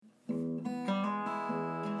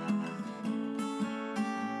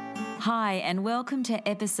Hi, and welcome to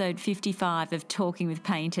episode 55 of Talking with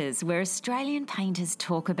Painters, where Australian painters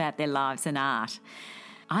talk about their lives and art.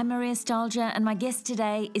 I'm Maria Stolger, and my guest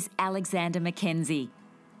today is Alexander McKenzie.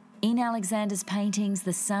 In Alexander's paintings,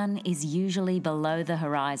 the sun is usually below the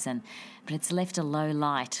horizon, but it's left a low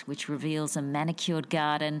light, which reveals a manicured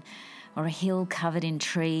garden or a hill covered in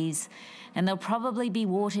trees, and there'll probably be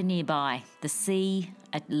water nearby, the sea,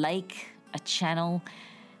 a lake, a channel,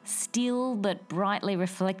 still but brightly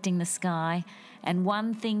reflecting the sky. And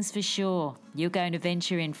one thing's for sure, you're going to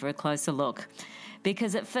venture in for a closer look.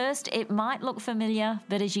 Because at first it might look familiar,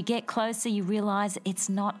 but as you get closer you realise it's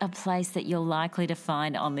not a place that you're likely to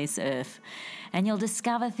find on this earth. And you'll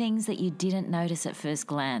discover things that you didn't notice at first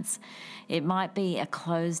glance. It might be a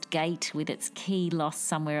closed gate with its key lost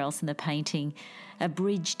somewhere else in the painting, a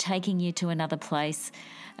bridge taking you to another place,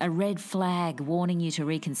 a red flag warning you to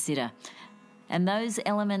reconsider. And those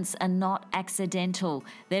elements are not accidental.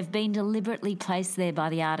 They've been deliberately placed there by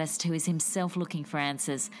the artist who is himself looking for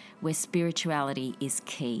answers, where spirituality is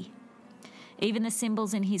key. Even the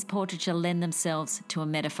symbols in his portraiture lend themselves to a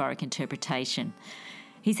metaphoric interpretation.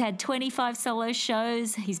 He's had 25 solo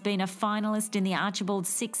shows, he's been a finalist in the Archibald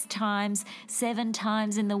 6 times, 7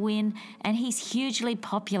 times in the Win, and he's hugely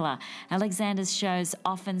popular. Alexander's shows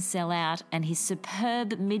often sell out, and his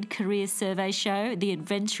superb mid-career survey show, The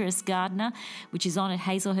Adventurous Gardener, which is on at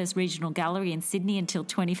Hazelhurst Regional Gallery in Sydney until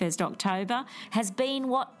 21st October, has been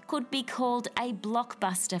what could be called a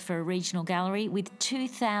blockbuster for a regional gallery, with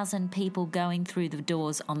 2,000 people going through the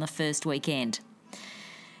doors on the first weekend.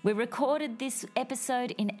 We recorded this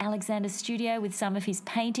episode in Alexander's studio with some of his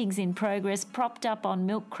paintings in progress propped up on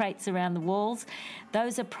milk crates around the walls.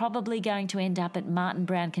 Those are probably going to end up at Martin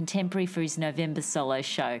Brown Contemporary for his November solo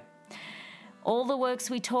show. All the works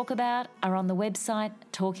we talk about are on the website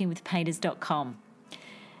talkingwithpainters.com.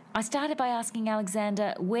 I started by asking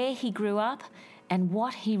Alexander where he grew up and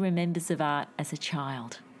what he remembers of art as a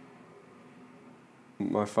child.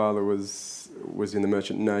 My father was in the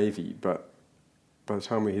Merchant Navy, but by the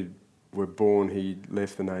time we were born, he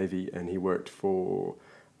left the Navy and he worked for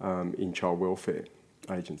in child welfare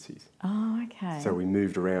agencies. Oh, okay. So we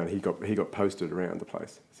moved around. He got posted around the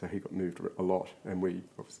place, so he got moved a lot, and we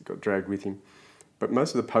obviously got dragged with him. But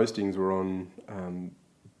most of the postings were on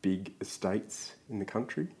big estates in the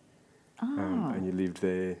country, and you lived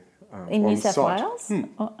there in on New South site. Wales.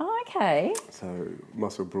 Oh, okay. So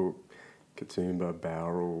Muswellbrook, Katoomba,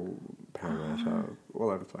 Bowral, Parramatta, all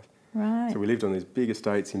over the place. Right. So we lived on these big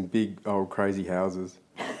estates in big, old, crazy houses.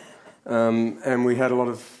 And we had a lot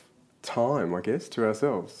of time, I guess, to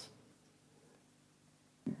ourselves.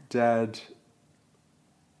 Dad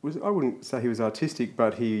I wouldn't say he was artistic,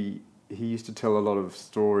 but he used to tell a lot of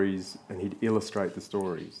stories and he'd illustrate the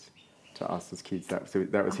stories to us as kids.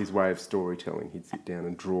 That was his way of storytelling. He'd sit down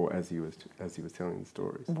and draw as he was telling the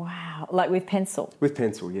stories. Wow. Like with pencil? With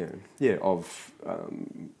pencil, yeah. Yeah, of a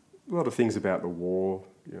lot of things about the war.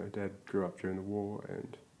 You know, Dad grew up during the war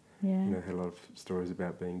and had a lot of stories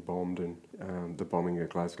about being bombed and the bombing of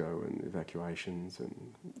Glasgow and evacuations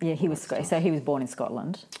and he was so he was born in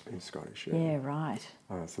Scotland. He was Scottish, yeah. Yeah, right.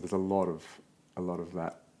 So there's a lot of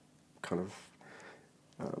that kind of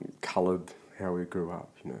coloured how we grew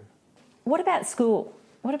up, you know. What about school?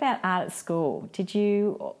 What about art at school? Did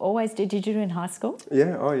you do it in high school?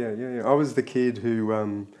 Yeah, yeah. I was the kid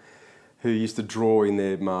who used to draw in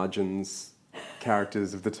their margins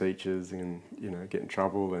characters of the teachers and, you know, get in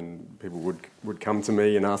trouble, and people would come to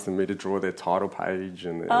me and ask me to draw their title page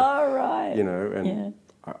and right. You know, and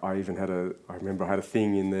I even I remember I had a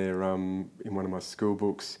thing in there in one of my school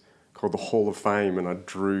books called the Hall of Fame, and I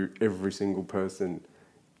drew every single person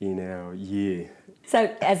in our year.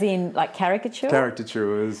 So as in like caricature?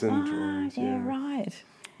 Caricatures and drawings. Yeah, right.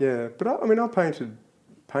 Yeah, but I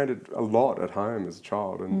painted a lot at home as a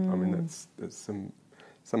child, and I mean there's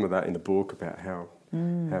some of that in the book about how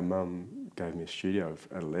Mum gave me a studio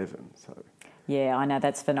at 11. So yeah, I know,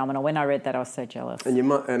 that's phenomenal. When I read that, I was so jealous.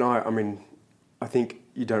 And I think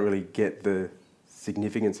you don't really get the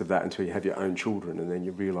significance of that until you have your own children, and then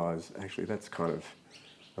you realise actually that's kind of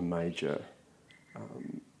a major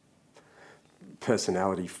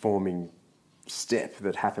personality forming step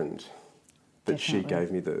that happened. That Definitely. She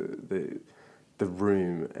gave me the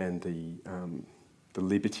room and the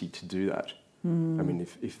liberty to do that. I mean,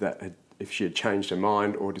 if she had changed her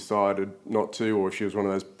mind or decided not to, or if she was one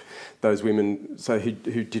of those women,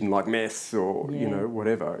 who didn't like mess or you know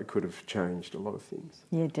whatever, it could have changed a lot of things.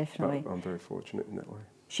 Yeah, definitely. But I'm very fortunate in that way.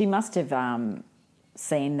 She must have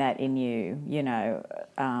seen that in you, you know,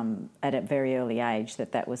 at a very early age,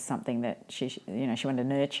 that was something that she wanted to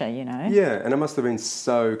nurture, you know. Yeah, and I must have been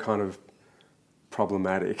so kind of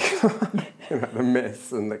problematic. The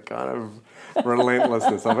mess and the kind of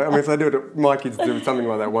relentlessness of it. I mean, if they do it, my kids do something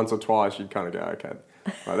like that once or twice, you'd kind of go, okay,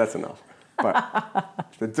 right, that's enough. But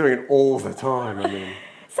if they're doing it all the time, I mean...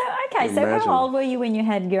 So how old were you when you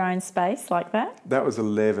had your own space like that? That was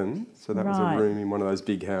 11, so that was a room in one of those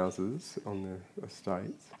big houses on the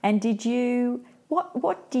estates. And did you...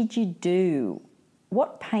 What did you do?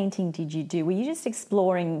 What painting did you do? Were you just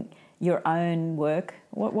exploring your own work?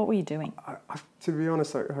 What were you doing? To be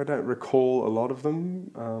honest, I don't recall a lot of them.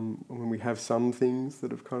 When we have some things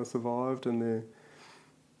that have kind of survived, and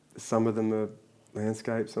some of them are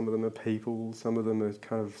landscapes, some of them are people, some of them are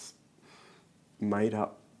kind of made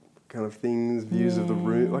up kind of things, views of the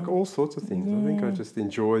room, like all sorts of things. I think I just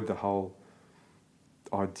enjoyed the whole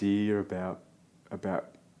idea about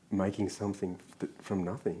making something from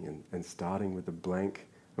nothing and starting with a blank.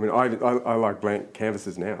 I mean, I like blank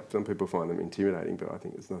canvases now. Some people find them intimidating, but I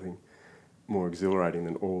think there's nothing more exhilarating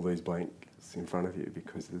than all these blanks in front of you,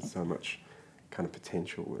 because there's so much kind of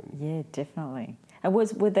potential. Yeah, definitely. And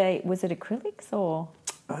was it acrylics or?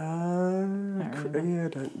 I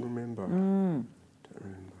don't remember. Don't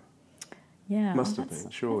remember. Yeah, must have been.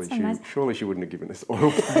 Surely she wouldn't have given us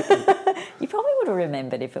oil. You probably would have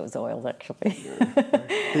remembered if it was oils, actually.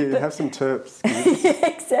 Here, have some terps. Yeah,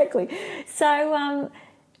 exactly. So,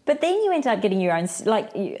 but then you ended up getting your own,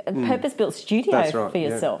 purpose-built studio for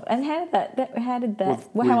yourself. Yeah. And how did that?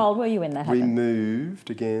 How old were you when that happened? We moved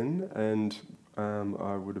again, and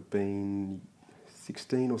I would have been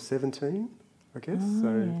 16 or 17, I guess.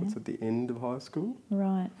 That's at the end of high school.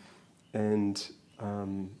 Right. And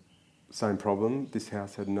same problem. This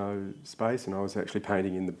house had no space, and I was actually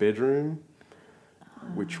painting in the bedroom,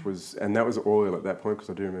 and that was oil at that point, because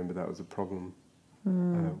I do remember that was a problem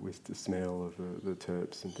with the smell of the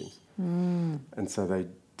terps and things. And so they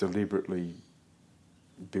deliberately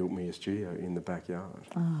built me a studio in the backyard.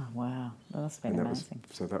 Oh, wow. That must have been amazing.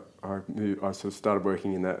 I sort of started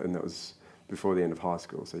working in that, and that was before the end of high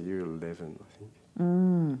school, so year 11, I think.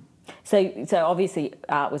 So obviously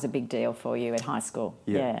art was a big deal for you at high school.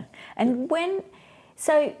 Yeah. And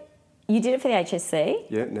so you did it for the HSC?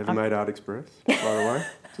 Yeah, never made Art Express, by the way.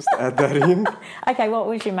 Just to add that in. Okay, what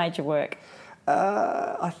was your major work?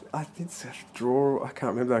 I did draw. I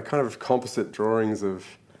can't remember. They're kind of composite drawings of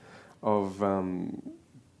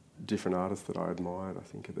different artists that I admired, I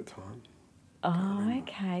think, at the time. Oh,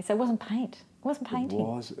 okay. So it wasn't paint. It wasn't painting.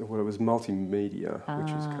 It was multimedia,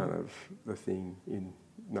 which was kind of the thing in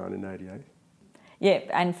 1988. Yeah,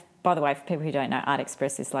 and by the way, for people who don't know, Art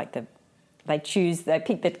Express is like they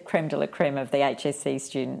pick the creme de la creme of the HSC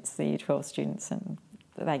students, the Year 12 students, and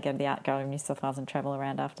they go to the Art Gallery of New South Wales and travel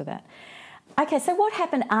around after that. Okay, so what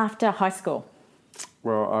happened after high school?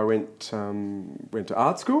 Well, I went to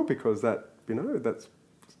art school, because that's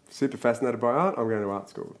super fascinated by art. I'm going to art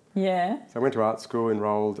school. Yeah. So I went to art school,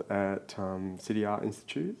 enrolled at City Art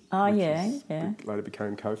Institute. Oh, yeah. Later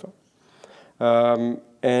became COFA.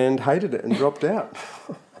 And hated it and dropped out.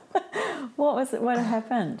 What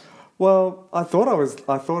happened? Well, I thought I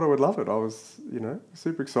would love it. I was,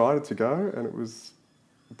 super excited to go,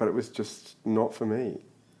 but it was just not for me.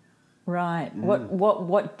 Right. What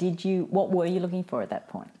were you looking for at that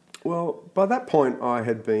point? Well, by that point I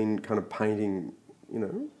had been kind of painting,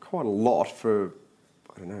 quite a lot for,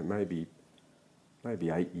 I don't know, maybe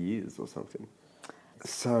 8 years or something.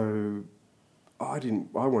 So I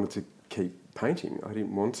wanted to keep painting. I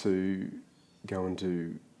didn't want to go and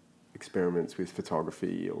do experiments with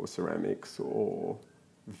photography or ceramics or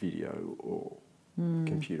video or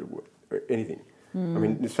computer work or anything. I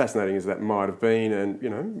mean, as fascinating as that might have been,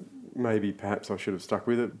 and maybe perhaps I should have stuck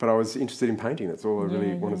with it, but I was interested in painting. That's all I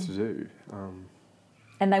really wanted to do.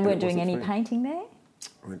 And they weren't doing any painting there?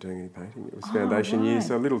 I weren't doing any painting. It was foundation year,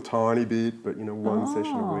 so a little tiny bit, but one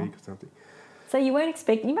session a week or something. So you weren't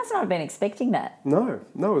expecting? You must not have been expecting that. No,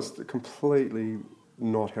 it was completely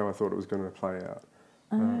not how I thought it was going to play out.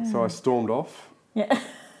 So I stormed off. Yeah.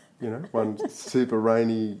 One super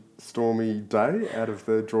rainy, stormy day out of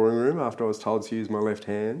the drawing room after I was told to use my left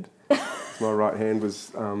hand. My right hand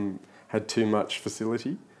had too much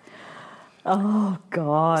facility. Oh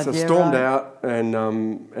God! So I stormed out, and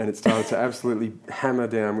it started to absolutely hammer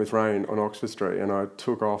down with rain on Oxford Street, and I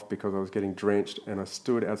took off because I was getting drenched, and I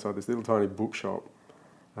stood outside this little tiny bookshop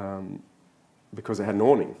because it had an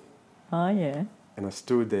awning. Oh yeah. And I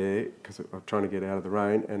stood there because I was trying to get out of the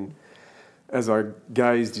rain, and as I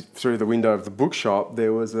gazed through the window of the bookshop,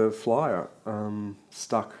 there was a flyer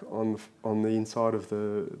stuck on the inside of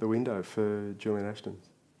the window for Julian Ashton's.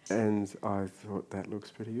 And I thought, that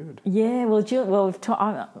looks pretty good. Yeah, well,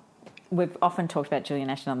 we've often talked about Julian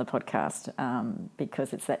Ashton on the podcast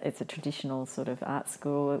because it's a traditional sort of art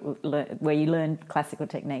school where you learn classical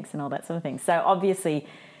techniques and all that sort of thing. So obviously,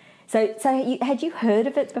 had you heard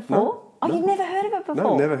of it before? No. You'd never heard of it before?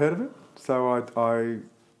 No, never heard of it. So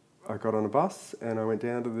I got on a bus and I went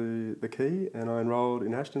down to the Quay and I enrolled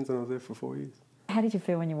in Ashton's and I was there for 4 years. How did you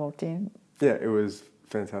feel when you walked in? Yeah, it was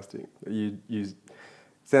fantastic. You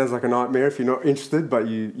sounds like a nightmare if you're not interested, but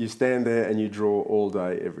you stand there and you draw all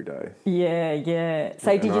day, every day. Yeah.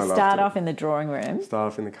 So did you start off in the drawing room?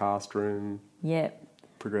 Start off in the cast room. Yeah.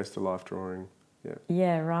 Progress to life drawing. Yeah.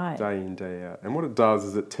 Yeah, right. Day in, day out. And what it does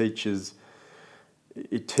is it teaches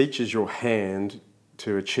your hand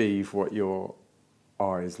to achieve what your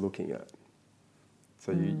eye is looking at.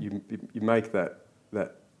 So you make that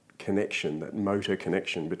connection, that motor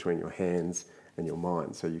connection between your hands and your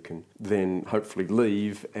mind, so you can then hopefully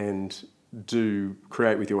leave and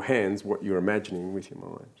create with your hands what you're imagining with your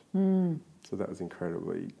mind. So that was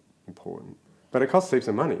incredibly important. But it costs heaps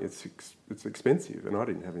of money. It's expensive, and I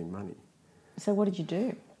didn't have any money. So what did you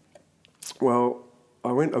do? Well,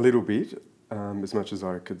 I went a little bit, as much as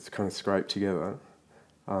I could kind of scrape together.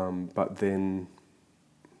 But then,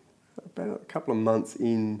 about a couple of months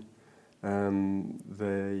in, I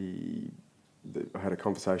had a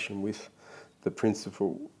conversation with the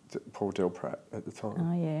principal, Paul Delprat, at the time.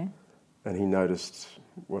 Oh, yeah. And he noticed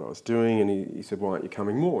what I was doing, and he said, "Why aren't you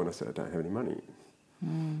coming more?" And I said, "I don't have any money."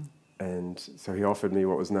 And so he offered me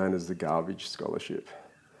what was known as the garbage scholarship.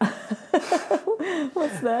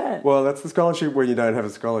 What's that? Well, that's the scholarship when you don't have a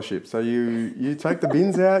scholarship. So you take the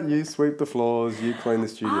bins out, you sweep the floors, you clean the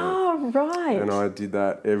studio. Oh, right. And I did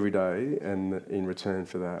that every day, and in return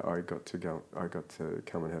for that, I got to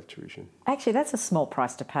come and have tuition. Actually, that's a small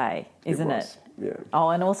price to pay, isn't it? Yeah. Oh,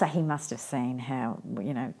 and also he must have seen how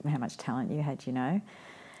much talent you had,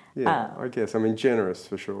 Yeah, I guess. I mean, generous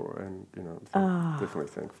for sure, and I'm definitely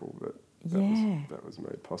thankful that was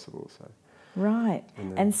made possible. So. Right.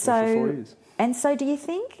 And so for 4 years. And so do you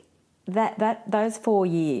think that those 4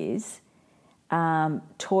 years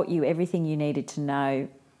taught you everything you needed to know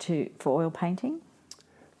for oil painting?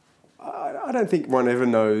 I don't think one ever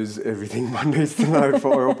knows everything one needs to know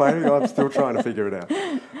for oil painting. I'm still trying to figure it out.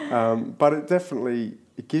 But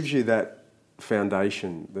it gives you that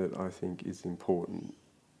foundation that I think is important.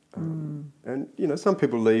 And some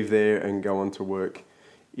people leave there and go on to work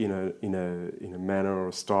in a manner or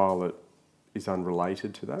a style that is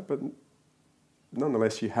unrelated to that, but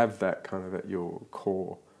nonetheless you have that kind of at your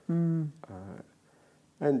core. And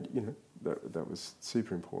that was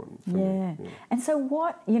super important for me. Yeah. And so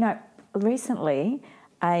what, recently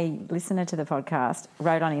a listener to the podcast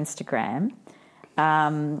wrote on Instagram,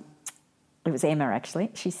 it was Emma actually,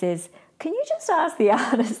 she says, "Can you just ask the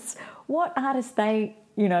artists what artists they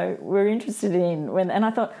were interested in and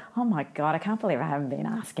I thought, oh my God, I can't believe I haven't been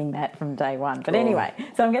asking that from day one. But anyway,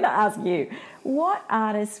 so I'm going to ask you, what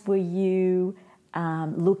artists were you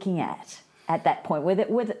looking at that point?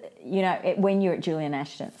 When you're at Julian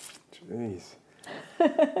Ashton? Jeez,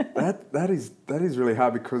 that is really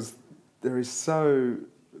hard because there is so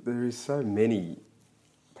many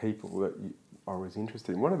people that I was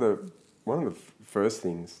interested in. One of the first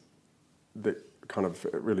things that kind of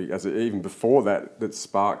really, even before that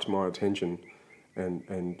sparked my attention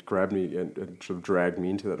and grabbed me and sort of dragged me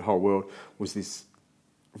into that whole world was this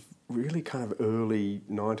really kind of early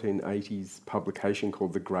 1980s publication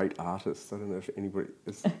called The Great Artists. I don't know if anybody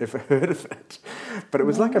has ever heard of it, but it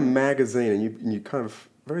was like a magazine, and you kind of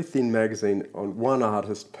very thin magazine on one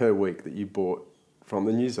artist per week that you bought from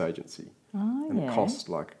the news agency, and it cost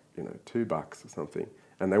like $2 or something.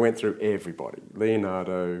 And they went through everybody: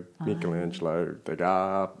 Leonardo, Michelangelo,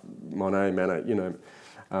 Degas, Monet, Manet,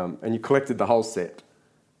 and you collected the whole set.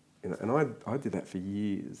 And I did that for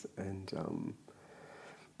years, and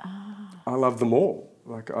I love them all.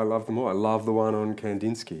 I love them all. I love the one on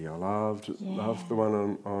Kandinsky. I loved the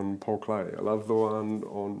one on Paul Klee. I love the one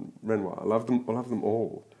on Renoir. I love them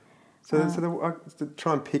all. So to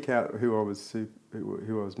try and pick out who I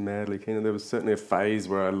was madly keen on. There was certainly a phase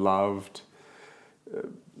where I loved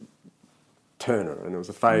Turner, and there was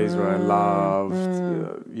a phase where I loved,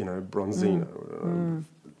 Bronzino.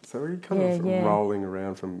 So we're kind of rolling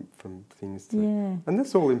around from things to... Yeah. And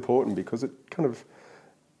that's all important because it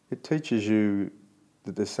teaches you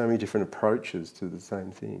that there's so many different approaches to the same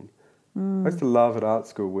thing. I used to love at art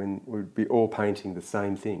school when we'd be all painting the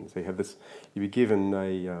same thing. So you'd be given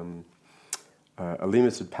a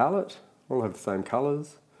limited palette, all have the same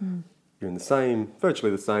colours. You're in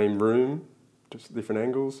virtually the same room, just different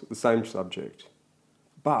angles, the same subject,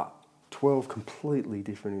 but 12 completely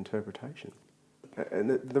different interpretations. And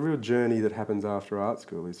the real journey that happens after art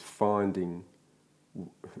school is finding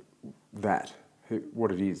that,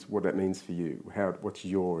 what it is, what that means for you. What's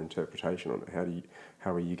your interpretation on it?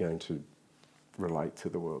 How are you going to relate to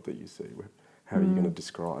the world that you see? How are you going to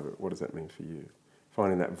describe it? What does that mean for you?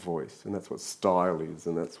 Finding that voice, and that's what style is,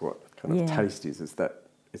 and that's what kind of taste is. It's that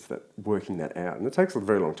working that out, and it takes a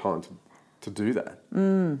very long time to do that.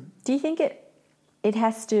 Do you think it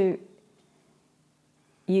has to?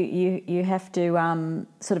 You have to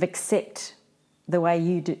sort of accept the way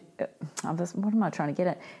you do. What am I trying to get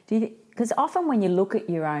at? Because often when you look at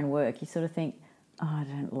your own work, you sort of think, "Oh, I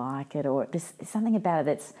don't like it," or there's something about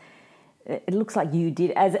it it looks like you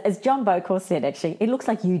did. As John Bocaur said, actually, it looks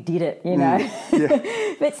like you did it. You know,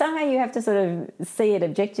 but somehow you have to sort of see it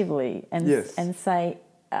objectively and say,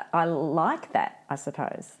 "I like that." I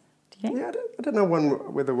suppose. Do you think? Yeah, I don't know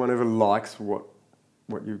whether one ever likes what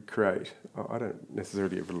you create. I don't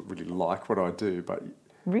necessarily ever really like what I do, but...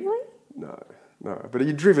 Really? No. But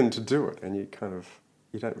you're driven to do it, and you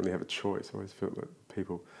don't really have a choice. I always feel that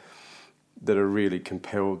people that are really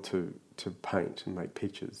compelled to paint and make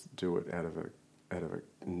pictures do it out of a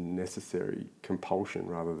necessary compulsion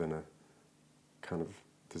rather than a kind of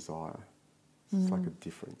desire. It's like a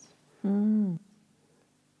difference.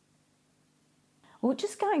 Well,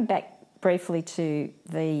 just going back briefly to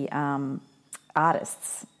the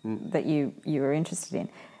artists that you were interested in,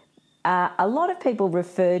 a lot of people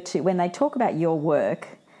refer to, when they talk about your work,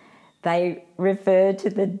 they refer to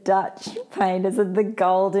the Dutch painters of the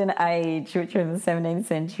Golden Age, which were in the 17th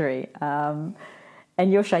century. And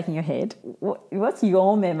you're shaking your head. What's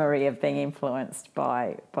your memory of being influenced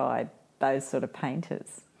by those sort of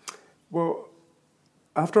painters? Well,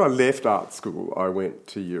 after I left art school, I went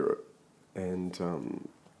to Europe and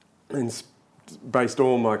based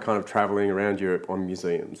all my kind of travelling around Europe on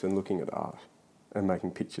museums and looking at art and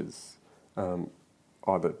making pictures,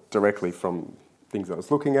 either directly from things I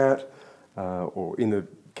was looking at or in the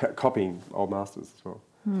copying old masters as well.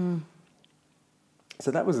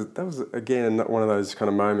 So that was again one of those kind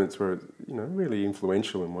of moments where really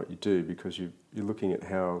influential in what you do, because you're looking at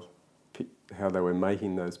how they were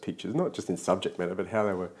making those pictures, not just in subject matter, but how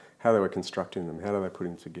they were constructing them, how they were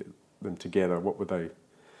putting them together,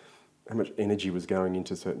 how much energy was going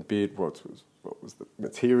into a certain bit, what was the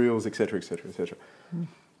materials, etc., etc., etc.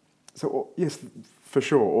 So yes, for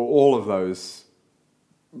sure, all of those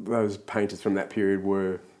painters from that period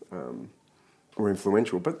were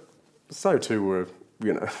influential, but so too were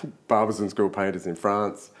Barbizon school painters in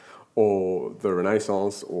France, or the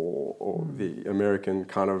Renaissance, or the American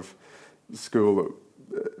kind of school,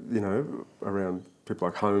 around people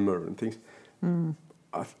like Homer and things.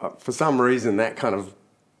 For some reason, that kind of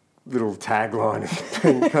little tagline has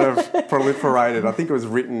been kind of proliferated. I think it was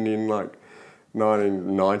written in like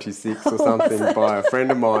 1996 or something by a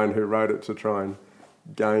friend of mine who wrote it to try and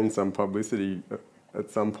gain some publicity at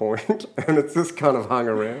some point, and it's just kind of hung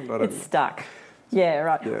around. It's stuck. Yeah,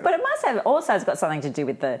 right. Yeah. But it must have also got something to do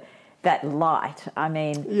with that light. I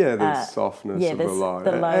mean, the softness of the light,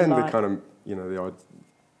 and light. The kind of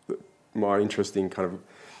my interest in kind of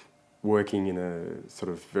working in a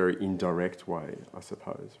sort of very indirect way, I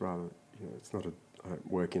suppose. Rather, it's not I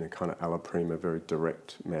don't work in a kind of alla prima, very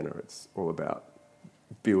direct manner. It's all about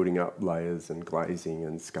building up layers and glazing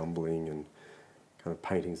and scumbling and kind of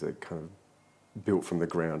paintings that are kind of built from the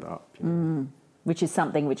ground up. Which is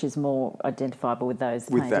something which is more identifiable with those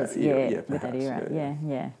painters. With that era.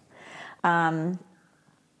 Yeah.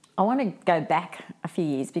 I want to go back a few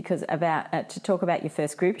years because to talk about your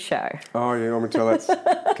first group show. Oh, yeah, you want me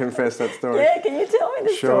to confess that story? Yeah, can you tell me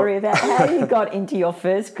the story about how you got into your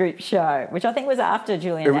first group show, which I think was after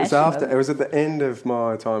Julian Ashton? It was at the end of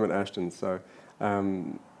my time at Ashton, so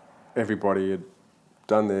everybody had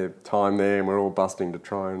done their time there and we're all busting to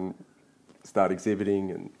try and start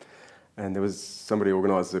exhibiting, and there was somebody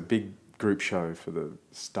organised a big group show for the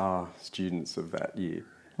star students of that year,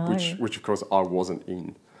 which of course I wasn't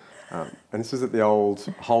in. And this was at the old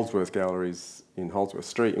Holdsworth Galleries in Holdsworth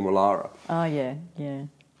Street in Wallara. Oh, yeah.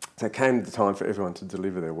 So it came the time for everyone to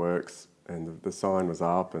deliver their works, and the sign was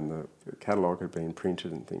up and the catalogue had been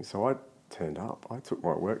printed and things. So I turned up. I took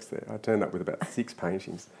my works there. I turned up with about 6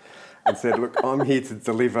 paintings and said, look, I'm here to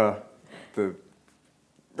deliver the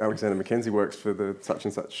Alexander McKenzie works for the such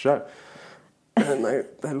and such show. And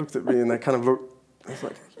they looked at me and they kind of looked, I was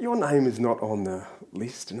like, your name is not on the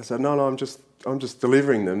list. And I said, no, I'm just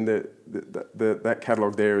delivering them. That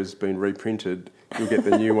catalogue there has been reprinted. You'll get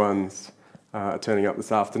the new ones turning up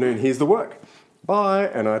this afternoon. Here's the work. Bye.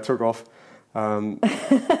 And I took off. And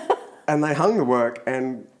they hung the work,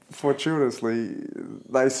 and fortuitously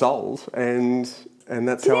they sold. And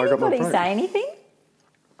that's how I got my break. Did anybody say anything?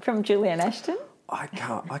 from Julian Ashton? I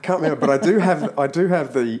can't remember, but I do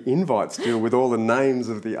have the invite still with all the names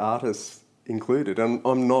of the artists included, and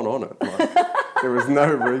I'm not on it. Like, there was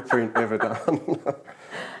no reprint ever done.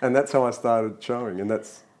 And that's how I started showing, and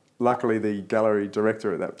that's luckily the gallery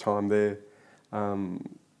director at that time there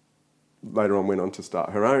later on went on to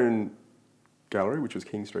start her own gallery, which was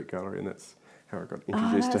King Street Gallery, and that's how I got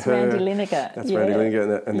introduced to her. Randy Lineker. That's Randy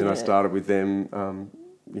Lineker, and then I started with them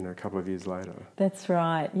a couple of years later. That's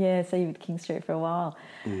right. Yeah, so you were at King Street for a while.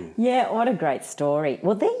 Yeah, what a great story.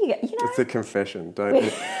 Well, there you go. It's a confession, don't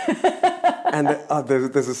it? And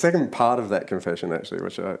there's a second part of that confession, actually,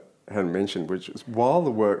 which I hadn't mentioned, which is while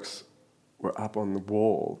the works were up on the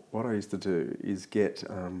wall, what I used to do is get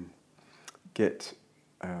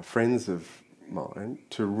friends of mine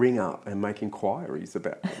to ring up and make inquiries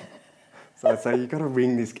about them. So I'd say, you've got to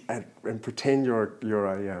ring this and pretend you're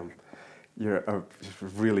a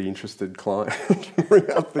really interested client. Ring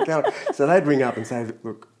up the gallery. So they'd ring up and say,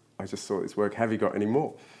 look, I just saw this work, have you got any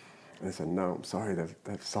more? And they said, no, I'm sorry,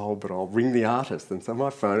 they've sold, but I'll ring the artist. And so my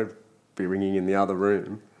phone would be ringing in the other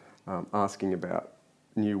room, asking about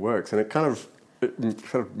new works. And it kind of,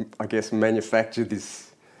 I guess, manufactured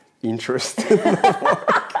this interest in the work.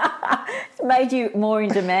 It's made you more in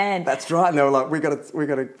demand. That's right. And they were like, we got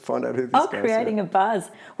to find out who this guy is. Creating a buzz.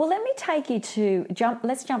 Well, let me take you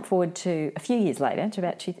let's jump forward to a few years later, to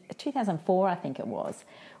about 2004, I think it was,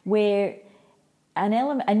 where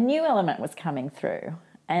a new element was coming through,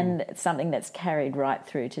 and something that's carried right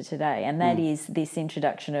through to today, and that is this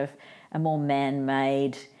introduction of a more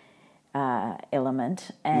man-made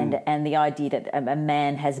element, and the idea that a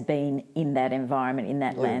man has been in that environment, in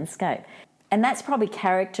that landscape. And that's probably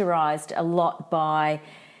characterised a lot by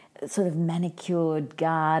sort of manicured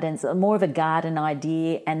gardens, more of a garden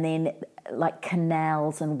idea, and then like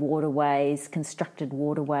canals and waterways, constructed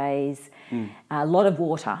waterways. A lot of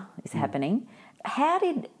water is happening. How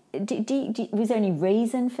was there any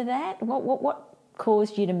reason for that? What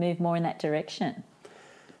caused you to move more in that direction?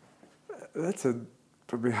 That's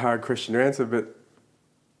probably a hard question to answer, but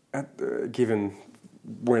given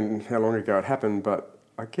how long ago it happened, but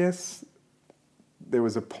I guess there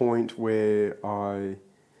was a point where I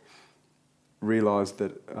realised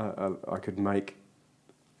that I could make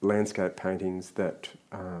landscape paintings that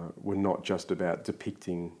were not just about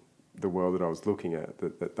depicting the world that I was looking at,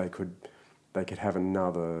 that they could have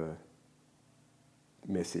another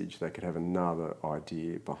message, they could have another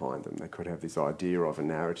idea behind them. They could have this idea of a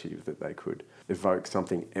narrative, that they could evoke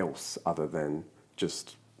something else other than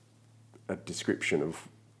just a description of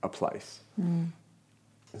a place.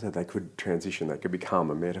 So they could transition, they could become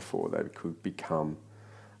a metaphor, they could become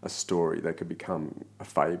a story, they could become a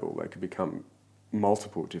fable, they could become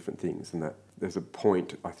multiple different things. And that there's a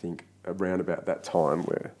point, I think, around about that time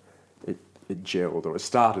where it gelled, or it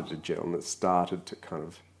started to gel, and it started to kind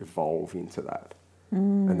of evolve into that.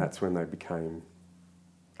 And that's when they became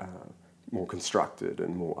more constructed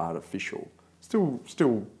and more artificial,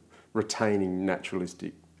 still retaining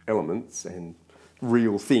naturalistic elements and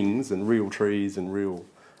real things and real trees and real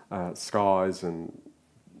skies and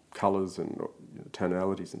colours and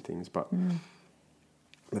tonalities and things, but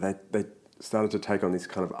they started to take on this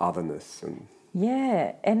kind of otherness. And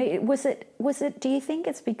yeah, and was it? Do you think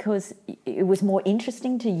it's because it was more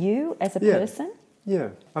interesting to you as a person? Yeah,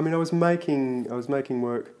 I mean, I was making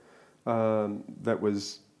work that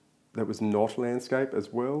was not landscape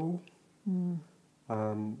as well.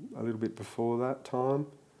 A little bit before that time,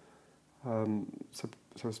 so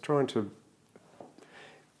I was trying to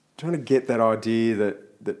get that idea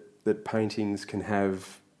that paintings can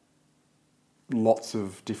have lots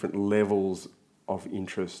of different levels of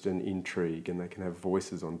interest and intrigue, and they can have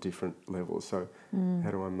voices on different levels. So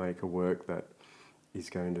how do I make a work that is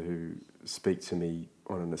going to speak to me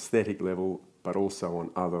on an aesthetic level, but also on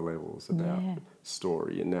other levels about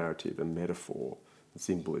story and narrative and metaphor and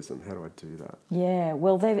symbolism? How do I do that? Yeah,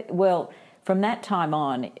 well, from that time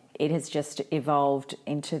on, it has just evolved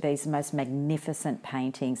into these most magnificent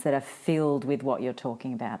paintings that are filled with what you're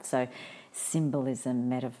talking about. So symbolism,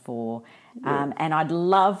 metaphor. And I'd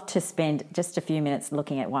love to spend just a few minutes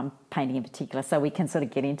looking at one painting in particular so we can sort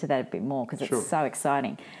of get into that a bit more, because it's so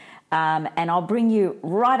exciting. And I'll bring you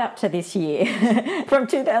right up to this year, from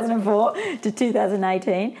 2004 to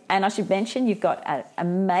 2018. And I should mention you've got an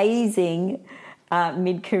amazing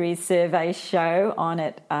mid-career survey show on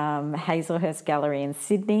at Hazelhurst Gallery in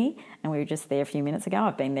Sydney, and we were just there a few minutes ago.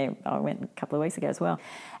 I've been there, I went a couple of weeks ago as well.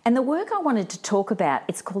 And the work I wanted to talk about,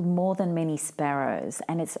 it's called More Than Many Sparrows,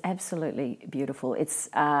 and it's absolutely beautiful. It's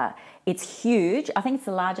huge. I think it's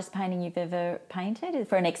the largest painting you've ever painted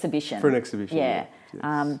for an exhibition. For an exhibition, yeah.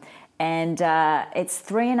 Yes. And it's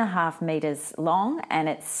 3.5 metres long, and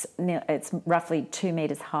it's roughly 2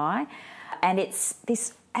 metres high. And it's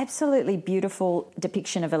this absolutely beautiful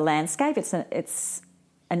depiction of a landscape.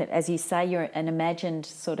 And as you say, you're an imagined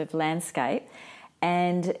sort of landscape.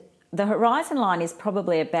 And the horizon line is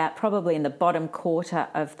probably in the bottom quarter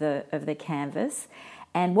of the canvas.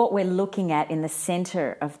 And what we're looking at in the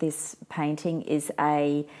centre of this painting is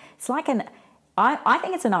I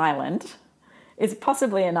think it's an island. It's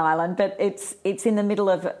possibly an island, but it's in the middle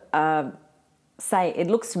of, it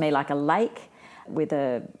looks to me like a lake with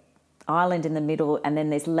a island in the middle, and then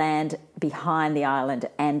there's land behind the island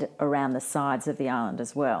and around the sides of the island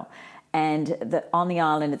as well. And on the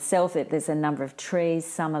island itself, there's a number of trees.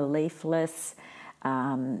 Some are leafless. There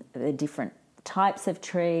are different types of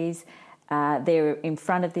trees. There in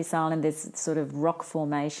front of this island, there's sort of rock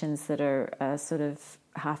formations that are sort of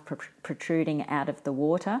half protruding out of the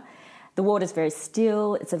water. The water's very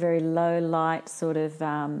still. It's a very low light sort of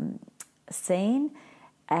scene,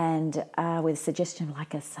 and with a suggestion of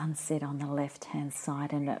like a sunset on the left-hand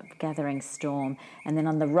side and a gathering storm. And then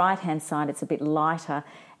on the right-hand side, it's a bit lighter,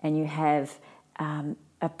 and you have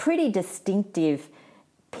a pretty distinctive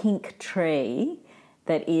pink tree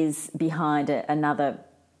that is behind another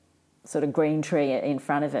sort of green tree in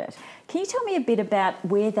front of it. Can you tell me a bit about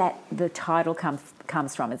where the title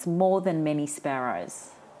comes from? It's More Than Many Sparrows.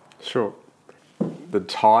 Sure. The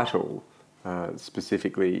title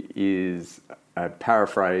specifically is a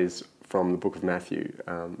paraphrase from the book of Matthew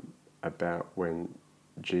about when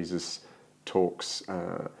Jesus talks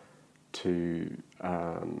to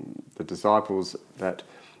the disciples that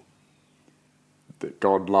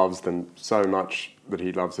God loves them so much that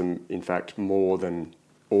he loves them, in fact, more than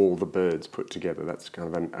all the birds put together. That's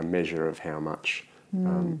kind of a measure of how much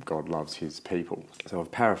God loves his people. So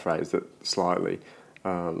I've paraphrased it slightly.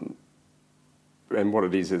 And what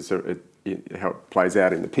it is how it plays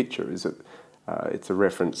out in the picture is that it's a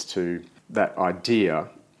reference to that idea.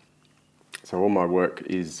 So all my work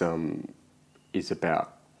is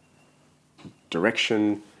about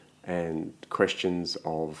direction and questions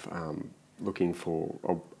of looking for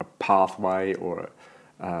a pathway or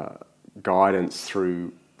guidance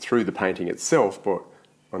through the painting itself, but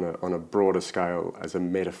on a broader scale as a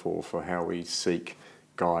metaphor for how we seek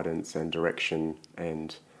guidance and direction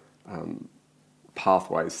and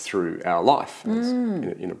pathways through our life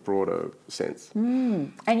in a broader sense.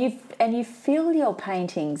 And you fill your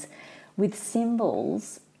paintings with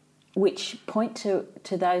symbols which point to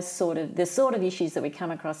those sort of issues that we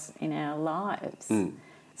come across in our lives.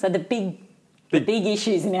 So the big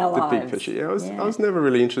issues in our lives. The big picture. Yeah, I was never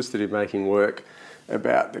really interested in making work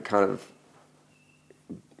about the kind of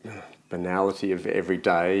banality of every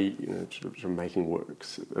day. Sort of making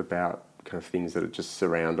works about kind of things that just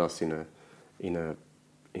surround us in a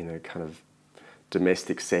kind of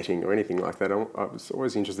domestic setting or anything like that. I was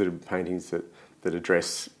always interested in paintings that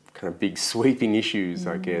address kind of big sweeping issues,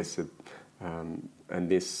 I guess. And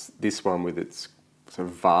this one with its sort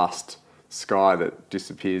of vast sky that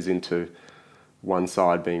disappears into one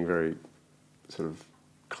side being very sort of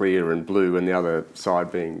clear and blue and the other side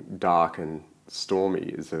being dark and stormy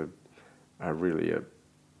is really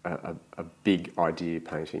a big idea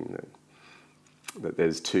painting that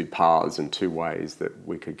there's two paths and two ways that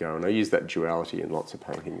we could go. And I use that duality in lots of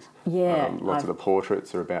paintings. Yeah. Lots of the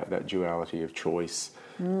portraits are about that duality of choice,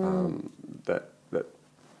 that the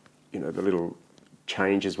little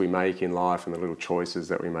changes we make in life and the little choices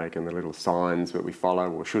that we make and the little signs that we follow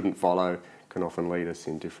or shouldn't follow can often lead us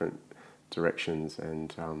in different directions.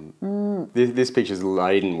 And this picture is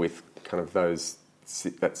laden with kind of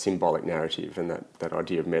that symbolic narrative and that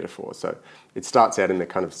idea of metaphor. So it starts out in the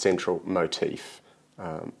kind of central motif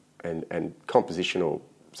and compositional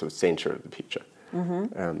sort of centre of the picture.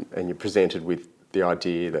 And you're presented with the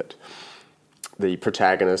idea that the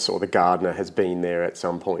protagonist or the gardener has been there at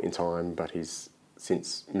some point in time, but he's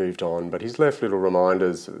since moved on. But he's left little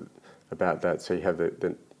reminders about that. So you have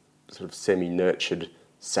the sort of semi-nurtured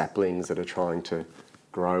saplings that are trying to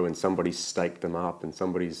grow, and somebody's staked them up, and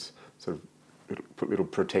somebody's sort of put little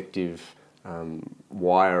protective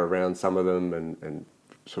wire around some of them and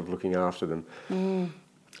sort of looking after them.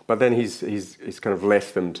 But then he's kind of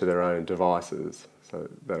left them to their own devices. So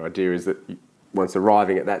that idea is that once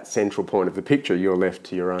arriving at that central point of the picture, you're left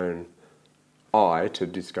to your own eye to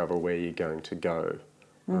discover where you're going to go.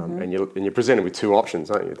 And you're presented with two options,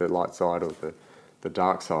 aren't you? The light side or the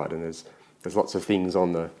dark side. And there's lots of things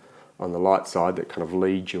on the light side that kind of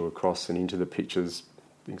lead you across and into the pictures.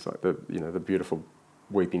 Things like the beautiful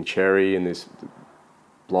weeping cherry and this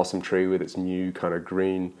blossom tree with its new kind of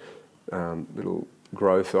green little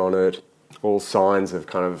growth on it. All signs of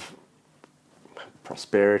kind of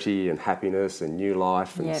prosperity and happiness and new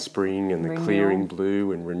life and spring and the clearing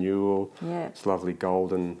blue and renewal. It's lovely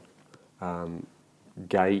golden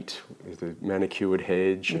gate with a manicured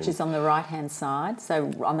hedge. Which is on the right-hand side.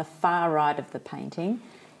 So on the far right of the painting,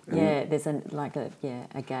 there's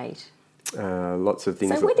a gate. Lots of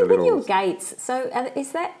things. So with your gates, so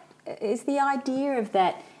is the idea of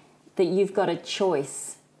that you've got a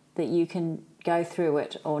choice that you can go through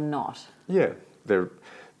it or not? Yeah, there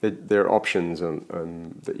are options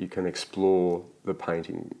that you can explore the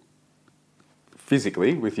painting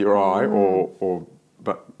physically with your eye, or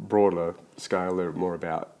but broader scale, they're more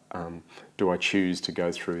about do I choose to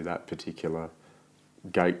go through that particular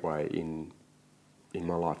gateway in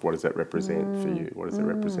my life? What does that represent for you? What does it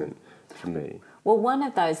represent for me? Well, one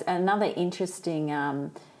of those, another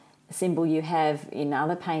interesting symbol you have in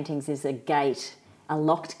other paintings is a gate, a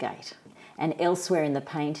locked gate, and elsewhere in the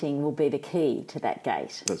painting will be the key to that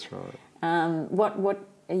gate. That's right. What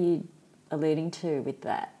are you alluding to with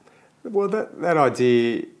that? Well, that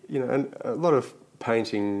idea, and a lot of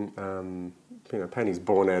painting, painting's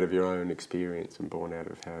born out of your own experience and born out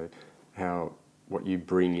of how what you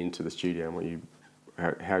bring into the studio and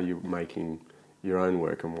how you're making your own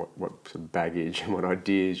work and what sort of baggage and what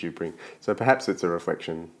ideas you bring. So perhaps it's a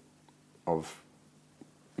reflection of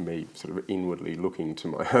me sort of inwardly looking to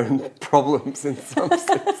my own problems in some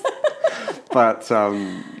sense. But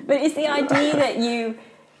is the idea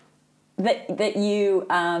that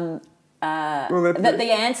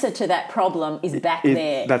the answer to that problem is back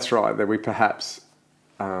there? That's right. That we perhaps,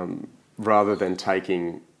 rather than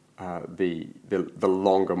taking the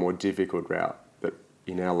longer, more difficult route that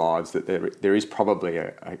in our lives, that there is probably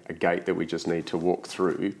a gate that we just need to walk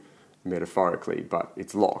through, metaphorically, but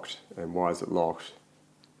it's locked. And why is it locked?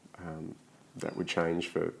 That would change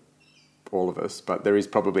for all of us, but there is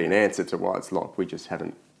probably an answer to why it's locked. We just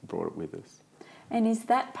haven't brought it with us. And is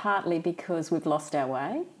that partly because we've lost our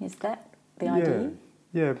way? Is that the idea?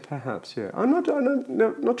 Yeah, perhaps. Yeah, I'm not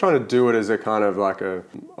trying to do it as a kind of like a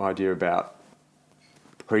idea about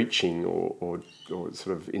preaching or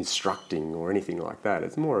sort of instructing or anything like that.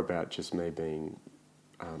 It's more about just me being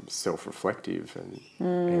self-reflective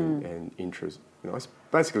and interest.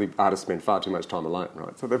 Basically, artists spend far too much time alone,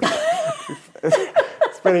 right? So they're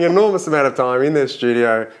spending an enormous amount of time in their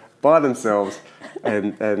studio by themselves,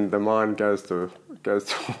 and the mind goes to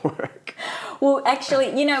work. Well,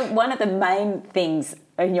 actually, one of the main things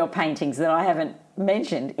in your paintings that I haven't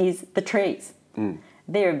mentioned is the trees.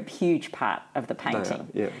 They're a huge part of the painting.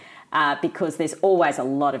 They are, yeah. Because there's always a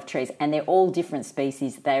lot of trees, and they're all different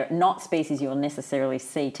species. They're not species you'll necessarily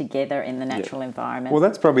see together in the natural environment. Well,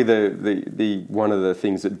 that's probably the one of the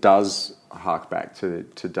things that does hark back to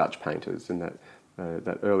Dutch painters, and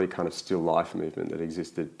that early kind of still life movement that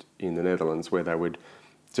existed in the Netherlands, where they would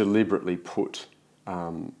deliberately put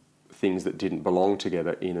things that didn't belong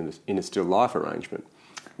together in a still life arrangement.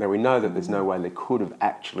 Now, we know that there's no way they could have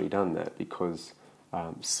actually done that because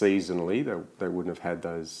seasonally they wouldn't have had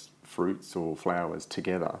those fruits or flowers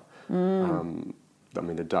together.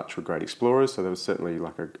 The Dutch were great explorers, so there was certainly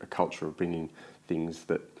like a culture of bringing things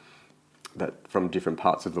that from different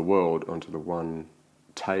parts of the world onto the one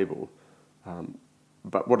table.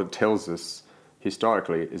 But what it tells us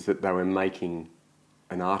historically is that they were making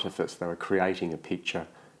an artifice. They were creating a picture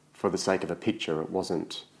for the sake of a picture. It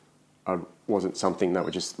wasn't something they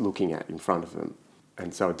were just looking at in front of them.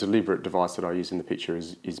 And so a deliberate device that I use in the picture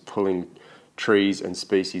is pulling trees and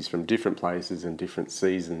species from different places and different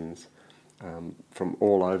seasons from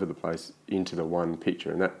all over the place into the one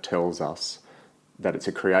picture, and that tells us that it's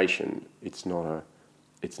a creation. It's not a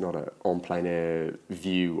en plein air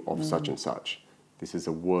view of such and such. This is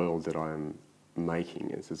a world that I am making.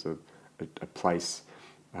 This is a place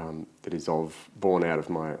that is born out of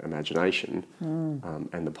my imagination,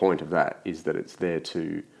 and the point of that is that it's there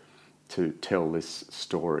to tell this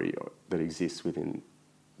story that exists within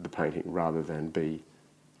the painting rather than be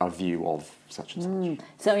a view of such and such.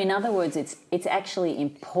 So in other words, it's actually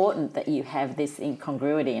important that you have this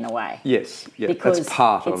incongruity in a way. Yes, yeah, because that's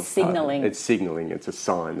part of signalling. It's signalling. It's a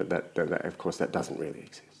sign that of course that doesn't really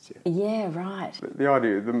exist. Yeah, right. The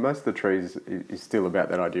idea, most of the trees is still about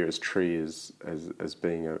that idea as tree as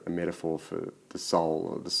being a metaphor for the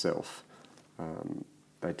soul or the self.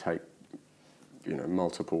 They take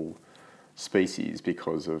multiple species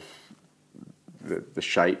because of the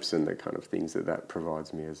shapes and the kind of things that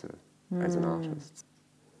provides me as an artist.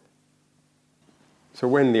 So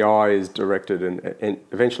when the eye is directed and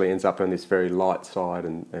eventually ends up on this very light side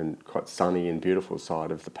and quite sunny and beautiful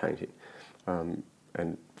side of the painting,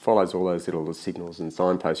 and follows all those little signals and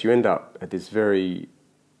signposts, you end up at this very,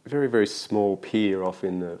 very, very small pier off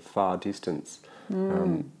in the far distance,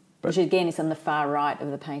 Which again is on the far right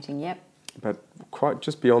of the painting, yep. But quite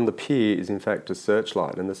just beyond the pier is in fact a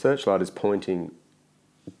searchlight, and the searchlight is pointing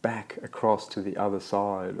back across to the other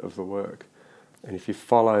side of the work. And if you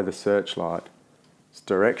follow the searchlight's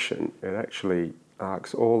direction, it actually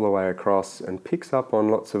arcs all the way across and picks up on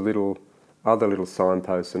lots of other little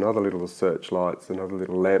signposts and other little searchlights and other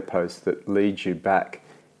little lampposts that lead you back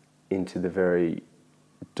into the very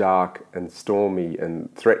dark and stormy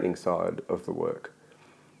and threatening side of the work.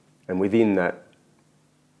 And within that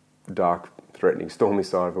dark, threatening, stormy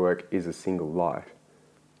side of the work is a single light.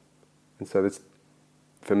 And so that's,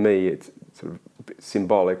 for me, it's sort of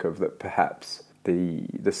symbolic of that perhaps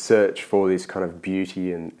the search for this kind of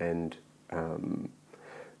beauty and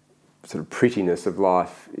sort of prettiness of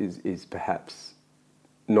life is perhaps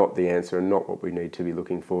not the answer and not what we need to be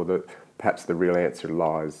looking for. That perhaps the real answer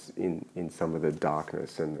lies in some of the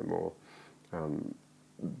darkness and the more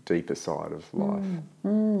deeper side of life.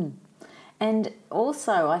 And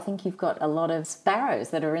also, I think you've got a lot of sparrows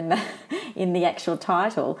that are in the actual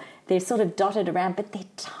title. They're sort of dotted around, but they're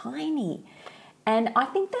tiny. And I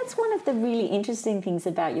think that's one of the really interesting things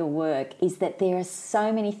about your work, is that there are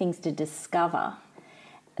so many things to discover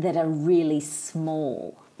that are really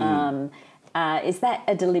small. Is that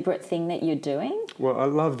a deliberate thing that you're doing? Well, I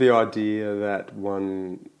love the idea that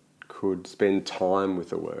one could spend time with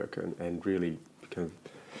the work and really kind of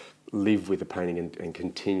live with the painting and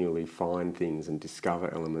continually find things and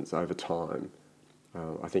discover elements over time.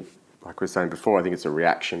 I think, like we were saying before, I think it's a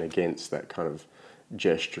reaction against that kind of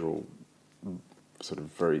gestural, sort of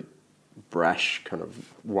very brash kind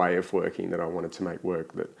of way of working, that I wanted to make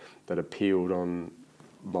work that appealed on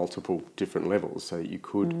multiple different levels, so that you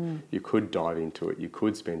could dive into it, you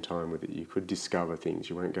could spend time with it, you could discover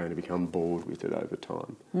things, you weren't going to become bored with it over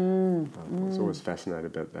time. I was always fascinated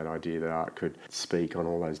about that idea that art could speak on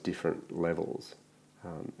all those different levels,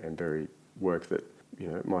 and very work that, you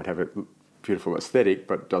know, might have a beautiful aesthetic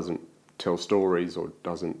but doesn't tell stories or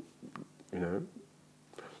doesn't, you know,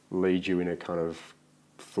 lead you in a kind of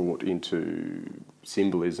thought into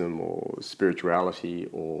symbolism or spirituality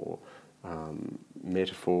or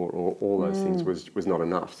metaphor or all those things was not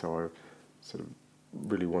enough. So I sort of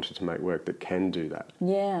really wanted to make work that can do that.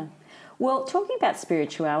 Yeah. Well, talking about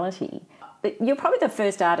spirituality, you're probably the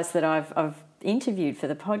first artist that I've interviewed for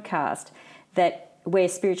the podcast where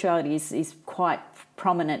spirituality is quite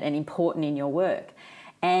prominent and important in your work.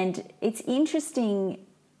 And it's interesting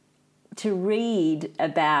to read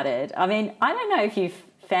about it. I mean, I don't know if you've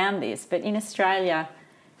found this, but in Australia,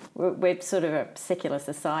 we're sort of a secular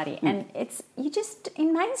society, and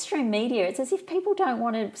in mainstream media, it's as if people don't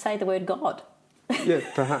want to say the word God. Yeah,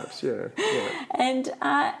 perhaps, yeah. And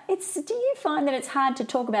do you find that it's hard to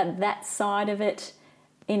talk about that side of it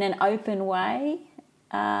in an open way?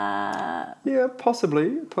 Yeah,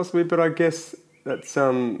 possibly, but I guess that's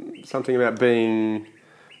something about being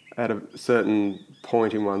at a certain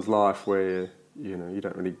point in one's life where, you know, you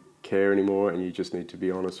don't really care anymore and you just need to be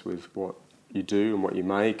honest with what you do and what you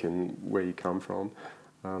make and where you come from.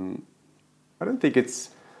 I don't think it's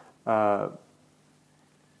sort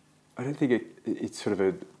of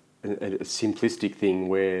a simplistic thing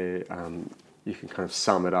where you can kind of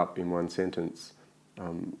sum it up in one sentence.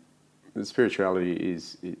 The spirituality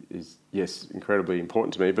is yes, incredibly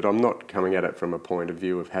important to me, but I'm not coming at it from a point of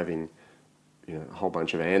view of having, you know, a whole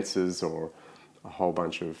bunch of answers or a whole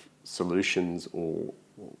bunch of solutions or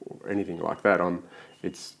anything like that.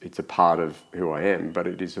 It's a part of who I am, but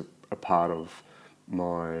it is a part of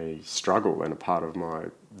my struggle and a part of my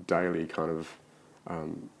daily kind of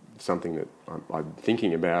something that I'm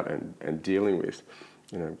thinking about and dealing with.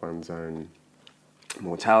 You know, one's own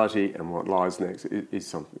mortality and what lies next is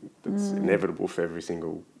something that's inevitable for every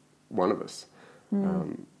single one of us.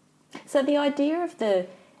 So the idea of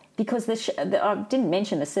because I didn't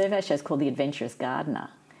mention the survey show is called The Adventurous Gardener.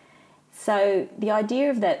 So the idea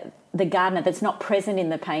of the gardener that's not present in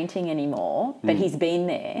the painting anymore, but he's been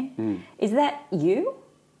there, is that you?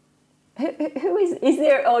 Who is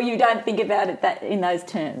there, or you don't think about it in those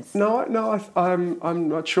terms? No, I'm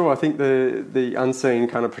not sure. I think the unseen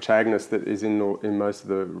kind of protagonist that is in most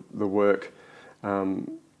of the work,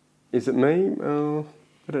 is it me?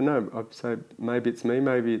 I don't know. I'd say maybe it's me.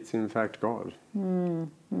 Maybe it's in fact God.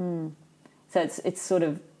 So it's sort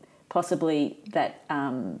of possibly that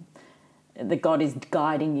the God is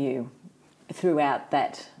guiding you throughout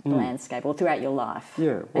that landscape or throughout your life.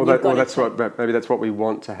 Yeah, maybe that's what we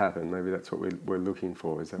want to happen. Maybe that's what we're looking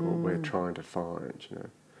for. Is that what we're trying to find? You know,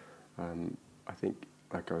 I think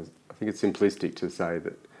it's simplistic to say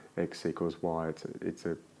that X equals Y. It's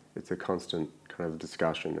a constant kind of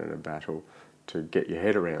discussion and a battle to get your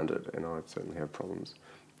head around it, and I certainly have problems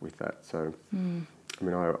with that. So, I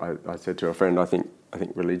mean, I said to a friend, I think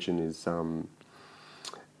religion is a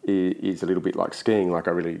little bit like skiing. Like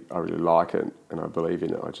I really like it, and I believe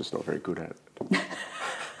in it. I'm just not very good at it.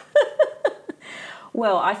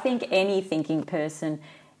 Well, I think any thinking person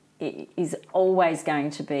is always going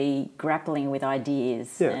to be grappling with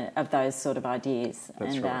ideas of those sort of ideas.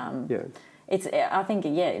 That's right. I think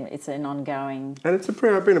it's an ongoing. And it's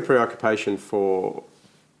been a preoccupation for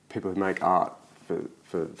people who make art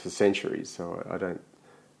for centuries. So I don't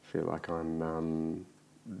feel like I'm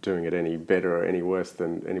doing it any better or any worse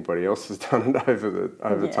than anybody else has done it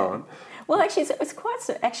over time. Well, actually,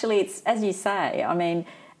 it's as you say. I mean,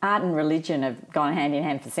 art and religion have gone hand in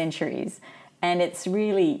hand for centuries, and it's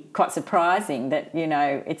really quite surprising that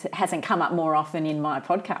it hasn't come up more often in my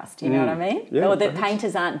podcast. You know what I mean? Yeah, or that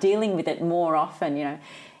painters aren't dealing with it more often.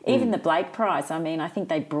 Even the Blake Prize. I mean, I think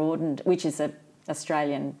they broadened, which is a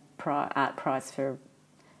Australian art prize for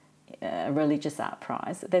a religious art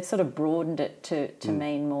prize. They've sort of broadened it to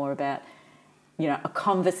mean more about.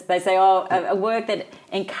 They say, a work that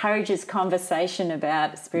encourages conversation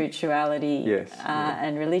about spirituality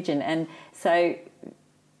and religion. And so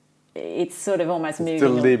it's sort of almost moving...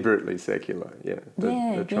 deliberately secular,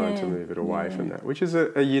 They're trying to move it away from that, which is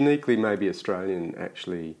a uniquely maybe Australian,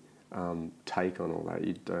 actually, take on all that.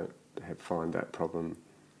 You don't find that problem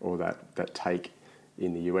or that take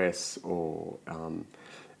in the US or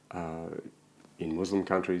in Muslim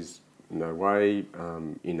countries. No way.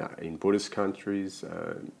 In Buddhist countries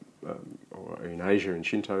or in Asia, in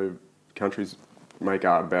Shinto countries, make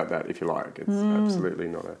art about that if you like. It's absolutely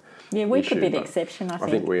not a we issue, could be the exception, I think.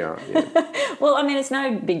 I think we are, yeah. Well, I mean, it's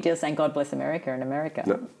no big deal saying God bless America in America.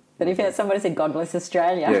 No. But if somebody said God bless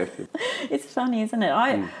Australia, it's funny, isn't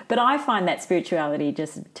it? But I find that spirituality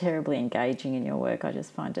just terribly engaging in your work. I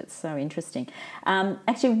just find it so interesting.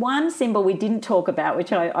 Actually, one symbol we didn't talk about,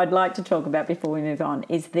 which I'd like to talk about before we move on,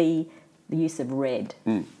 is the use of red,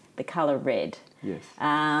 the colour red. Yes.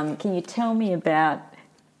 Can you tell me about...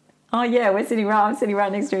 Oh, yeah, I'm sitting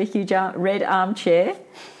right next to a huge red armchair.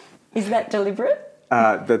 Is that deliberate?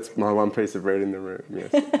 That's my one piece of red in the room,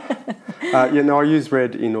 yes. I use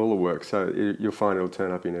red in all the work, so you'll find it'll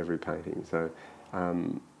turn up in every painting. So,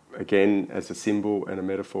 again, as a symbol and a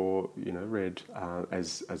metaphor, red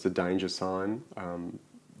as a danger sign,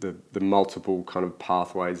 the multiple kind of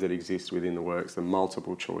pathways that exist within the works, the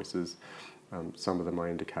multiple choices. Some of them I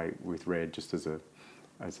indicate with red just as a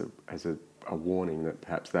warning that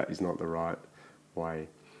perhaps that is not the right way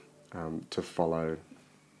to follow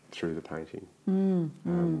through the painting.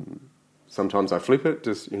 Sometimes I flip it,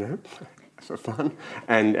 just for fun,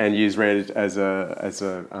 and use red as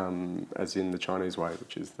in the Chinese way,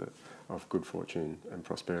 which is of good fortune and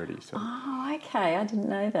prosperity. So. Oh, okay, I didn't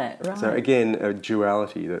know that. Right. So again, a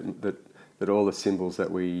duality that all the symbols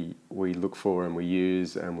that we look for and we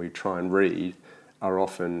use and we try and read are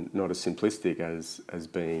often not as simplistic as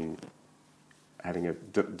being having a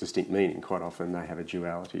distinct meaning. Quite often they have a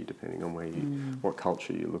duality depending on what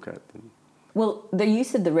culture you look at. Well, the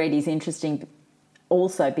use of the red is interesting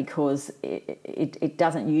also because it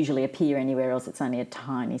doesn't usually appear anywhere else. It's only a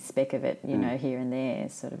tiny speck of it, here and there,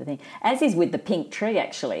 sort of a thing. As is with the pink tree,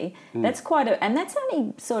 actually. That's and that's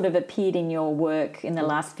only sort of appeared in your work in the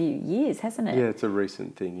last few years, hasn't it? Yeah, it's a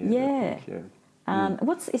recent thing. Yeah.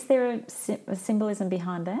 Is there a symbolism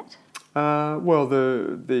behind that? Well,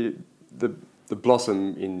 the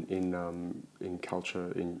blossom in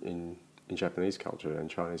culture in Japanese culture and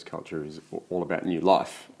Chinese culture is all about new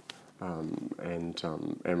life. And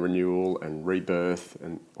renewal and rebirth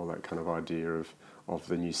and all that kind of idea of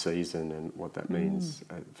the new season and what that means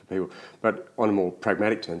for people. But on a more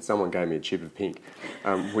pragmatic term, someone gave me a chip of pink,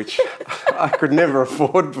 which I could never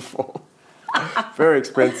afford before. Very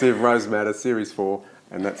expensive, Rose Madder, Series 4,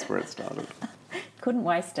 and that's where it started. Couldn't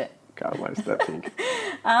waste it. Can't waste that pink.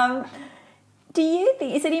 Do you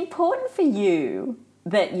think, is it important for you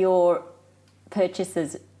that your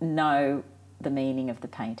purchasers know the meaning of the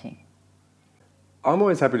painting? I'm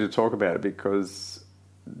always happy to talk about it because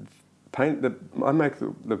I make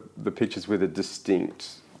the pictures with a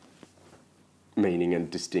distinct meaning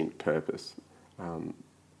and distinct purpose.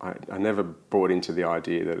 I never bought into the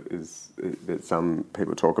idea that some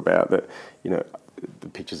people talk about that the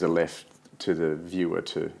pictures are left to the viewer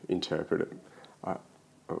to interpret it.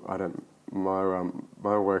 I don't.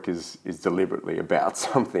 My work is deliberately about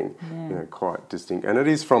something, quite distinct, and it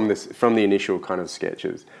is from the initial kind of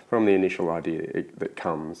sketches, from the initial idea that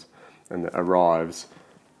comes and that arrives.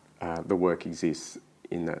 The work exists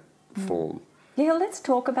in that form, Yeah, let's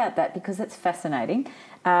talk about that because it's fascinating.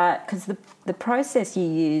 Because the process you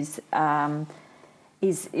use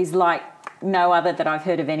is like no other that I've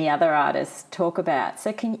heard of any other artists talk about.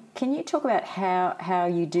 So can you talk about how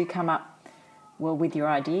you do come up, well, with your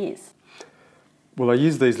ideas? Well, I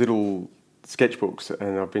use these little sketchbooks,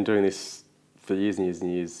 and I've been doing this for years and years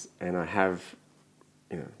and years, and I have,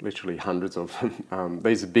 literally hundreds of them.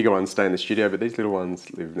 These bigger ones stay in the studio, but these little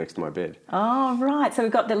ones live next to my bed. Oh, right. So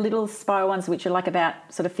we've got the little spiral ones, which are like about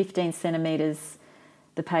sort of 15 centimetres.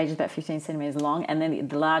 The page is about 15 centimetres long, and then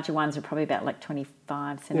the larger ones are probably about like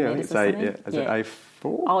 25 centimetres or something. Is it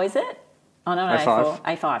A4? Oh, is it? Oh, no, A5.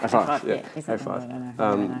 A5, yeah. Is it? A5.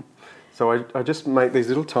 I don't know. So I just make these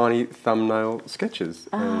little tiny thumbnail sketches.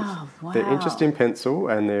 Oh, wow. They're etched in pencil,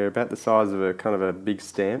 and they're about the size of a kind of a big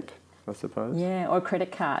stamp, I suppose. Yeah, or a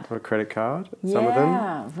credit card. Some of them.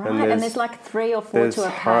 Yeah, right. And there's like 3 or 4 to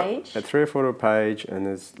a page. 3 or 4 to a page, and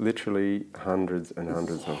there's literally hundreds and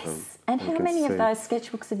hundreds of them. And how many of those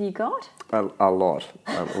sketchbooks have you got? A lot.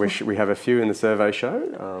 We have a few in the survey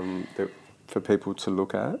show for people to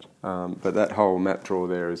look at, but that whole map drawer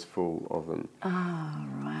there is full of them. Oh,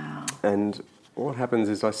 wow. And what happens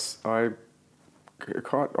is I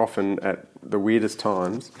quite often at the weirdest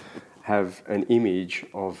times have an image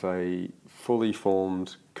of a fully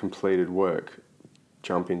formed, completed work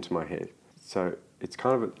jump into my head. So it's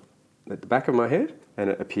kind of at the back of my head, and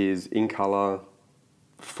it appears in colour,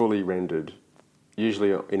 fully rendered,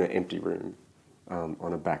 usually in an empty room,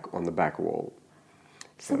 on the back wall.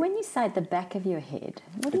 So when you say the back of your head,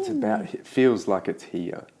 what do you mean? It feels like it's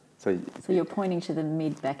here. So you're pointing to the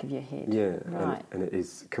mid-back of your head. Yeah, right. And it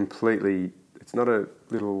is completely. It's not a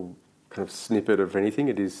little kind of snippet of anything.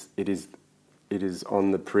 It is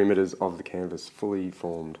on the perimeters of the canvas, fully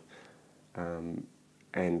formed,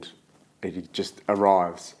 and it just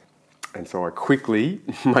arrives. And so I quickly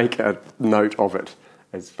make a note of it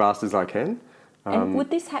as fast as I can. And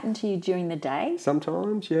would this happen to you during the day?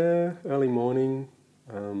 Sometimes, yeah, early morning.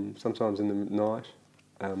 Sometimes in the night.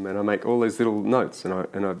 And I make all these little notes, and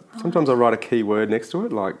I sometimes I write a key word next to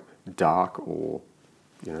it, like dark or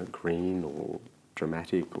green or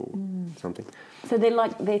dramatic or something. So they're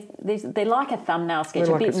like a thumbnail sketch,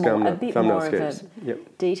 They're a bit more of a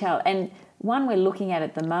detail. And one we're looking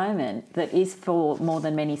at the moment that is for More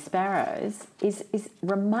Than Many Sparrows is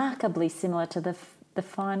remarkably similar to the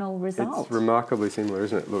final result. It's remarkably similar,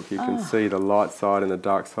 isn't it? Look, you can see the light side and the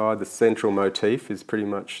dark side. The central motif is pretty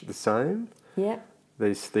much the same. Yeah.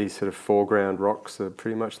 These sort of foreground rocks are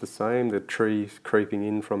pretty much the same. The tree creeping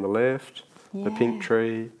in from the left, the pink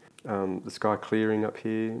tree, the sky clearing up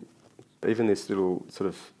here. Even this little sort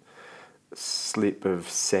of slip of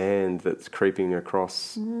sand that's creeping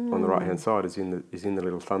across on the right-hand side is in the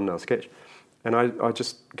little thumbnail sketch. And I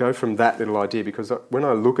just go from that little idea because when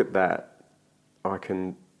I look at that, I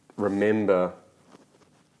can remember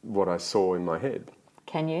what I saw in my head.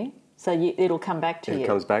 Can you? So it'll come back to you? It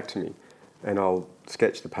comes back to me. And I'll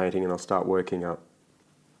sketch the painting and I'll start working up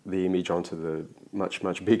the image onto the much,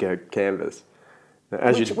 much bigger canvas.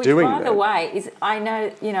 Now, which, by the way, I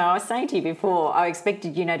know, I was saying to you before, I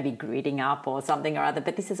expected, to be gridding up or something or other,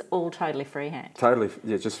 but this is all totally freehand. Totally,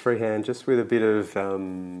 yeah, just freehand, just with a bit of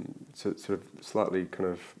sort of slightly kind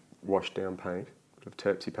of washed down paint. Of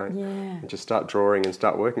terpsy paint, and just start drawing and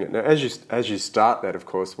start working it. Now, as you start that, of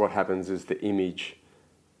course, what happens is the image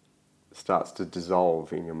starts to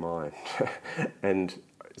dissolve in your mind, and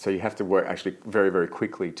so you have to work actually very, very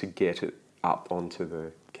quickly to get it up onto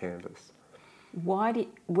the canvas.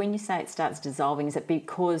 When you say it starts dissolving, is it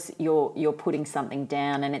because you're putting something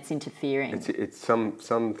down and it's interfering? It's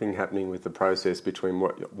something happening with the process between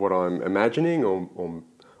what I'm imagining or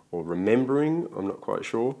remembering. I'm not quite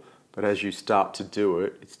sure. But as you start to do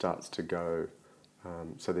it, it starts to go.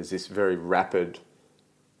 So there's this very rapid,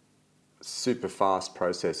 super fast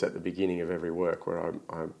process at the beginning of every work where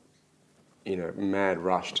I'm in a mad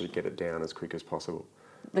rush to get it down as quick as possible.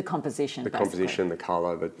 The composition, the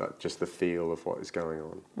colour, just the feel of what is going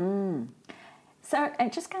on. So,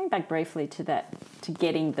 and just going back briefly to that, to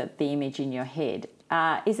getting the image in your head,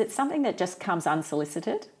 is it something that just comes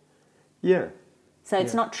unsolicited? Yeah. So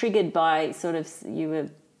it's not triggered by sort of you were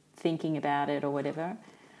thinking about it or whatever?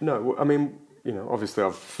 No, I mean, obviously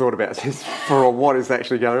I've thought about this for what is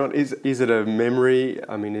actually going on. Is it a memory?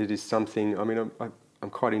 I mean, it is something. I mean, I'm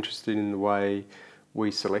quite interested in the way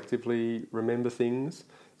we selectively remember things.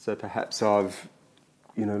 So perhaps I've,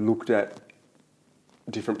 looked at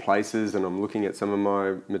different places and I'm looking at some of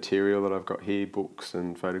my material that I've got here, books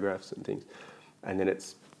and photographs and things, and then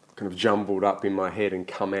it's kind of jumbled up in my head and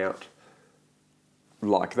come out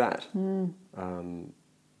like that.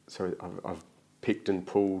 So I've picked and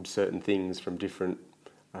pulled certain things from different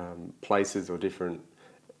places or different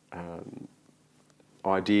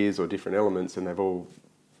ideas or different elements, and they've all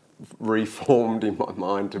reformed in my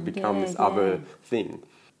mind to become this other thing.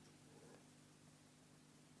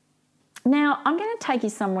 Now, I'm going to take you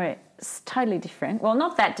somewhere totally different. Well,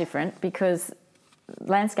 not that different, because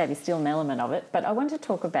landscape is still an element of it, but I want to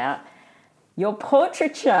talk about your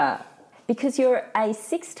portraiture, because you're a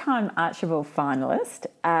 6-time Archibald finalist,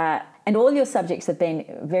 and all your subjects have been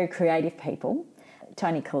very creative people.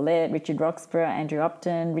 Toni Collette, Richard Roxburgh, Andrew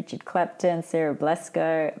Upton, Richard Clapton, Sarah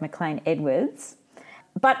Blasco, McLean Edwards.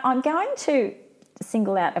 But I'm going to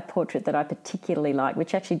single out a portrait that I particularly like,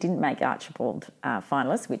 which actually didn't make Archibald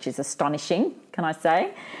finalist, which is astonishing, can I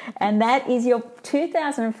say? And that is your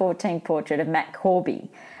 2014 portrait of Matt Corby,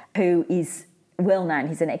 who is well known.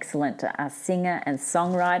 He's an excellent singer and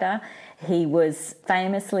songwriter. He was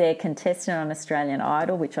famously a contestant on Australian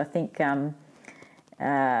Idol, which I think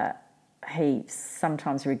he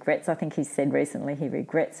sometimes regrets. I think he said recently he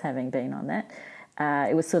regrets having been on that.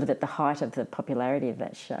 It was sort of at the height of the popularity of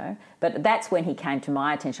that show. But that's when he came to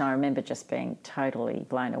my attention. I remember just being totally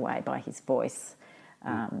blown away by his voice.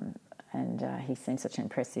 And he seems such an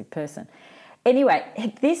impressive person. Anyway,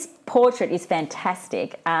 this portrait is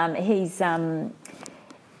fantastic. He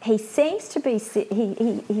seems to be...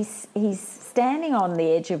 He's standing on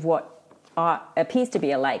the edge of what appears to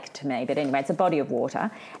be a lake to me, but anyway, it's a body of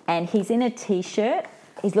water. And he's in a T-shirt.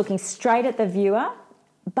 He's looking straight at the viewer,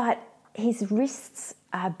 but his wrists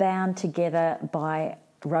are bound together by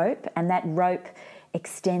rope, and that rope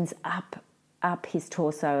extends up his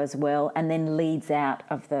torso as well, and then leads out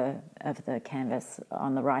of the canvas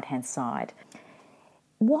on the right-hand side.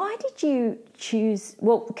 Why did you choose...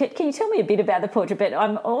 Well, can you tell me a bit about the portrait? But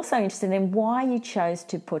I'm also interested in why you chose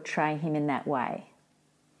to portray him in that way.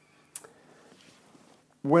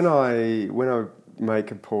 When I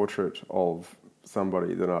make a portrait of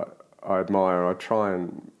somebody that I admire, I try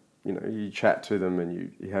and, you chat to them,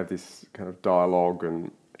 and you have this kind of dialogue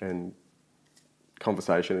and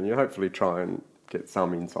conversation, and you hopefully try and get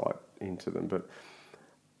some insight into them. But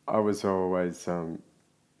I was always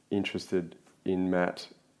interested in Matt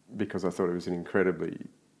because I thought he was an incredibly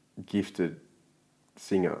gifted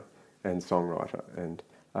singer and songwriter, and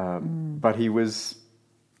but he was,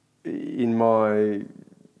 in my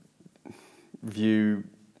view,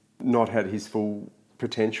 not had his full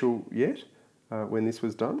potential yet when this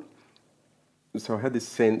was done. So I had this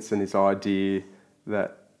sense and this idea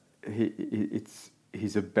that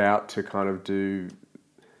he's about to kind of do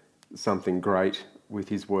something great with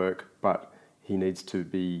his work, but he needs to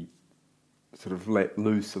be sort of let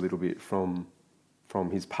loose a little bit from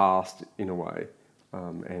his past in a way,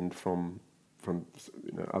 and from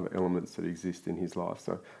other elements that exist in his life.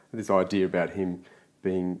 So this idea about him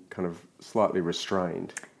being kind of slightly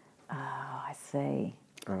restrained. Oh, I see.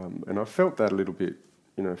 And I felt that a little bit,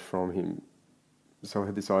 from him. So I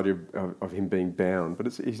had this idea of him being bound, but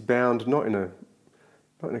he's bound not in a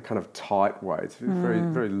kind of tight way. It's a very,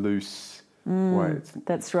 very loose way.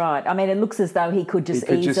 That's right. I mean, it looks as though he could just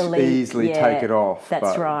easily take it off.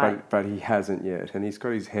 That's right. But he hasn't yet, and he's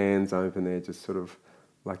got his hands open there, just sort of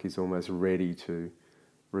like he's almost ready to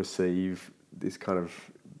receive this kind of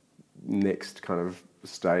next kind of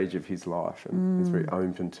stage of his life, and he's very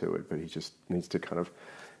open to it, but he just needs to kind of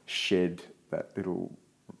shed that little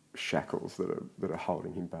shackles that are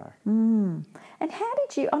holding him back. And how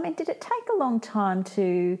did it take a long time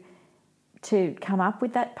to come up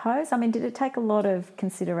with that pose? I mean, did it take a lot of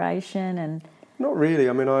consideration? And not really.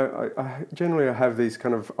 I mean, I generally have these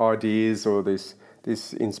kind of ideas or this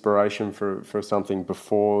inspiration for something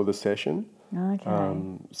before the session.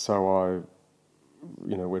 Okay. So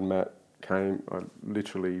when Matt came, I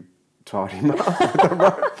literally tied him up with a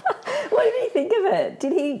rope. What did he think of it?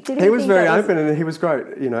 Did he? He was very open, and he was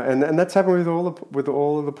great. And that's happened with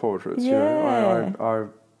all of the portraits. Yeah.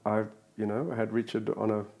 I had Richard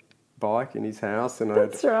on a bike in his house, and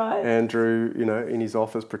that's I had Andrew, in his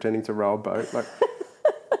office pretending to row a boat. Like,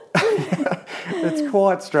 it's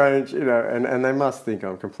quite strange, and they must think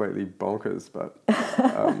I'm completely bonkers, but.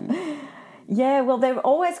 Yeah, well,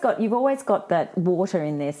 you've always got that water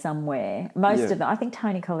in there somewhere. Most of them, I think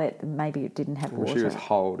Toni Collette maybe didn't have water. She was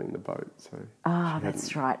holed in the boat, so.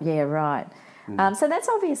 That's right. Yeah, right. So that's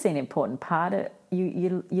obviously an important part.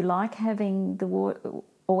 You like having the water,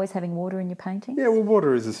 always having water in your painting? Yeah, well,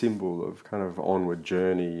 water is a symbol of kind of onward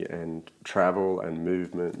journey and travel and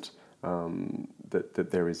movement.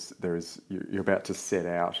 That there is you're about to set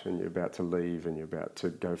out, and you're about to leave, and you're about to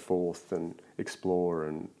go forth and explore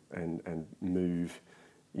and move,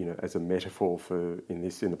 as a metaphor in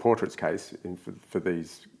the portrait's case, for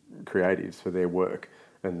these creatives for their work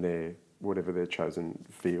and their whatever their chosen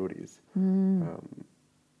field is. In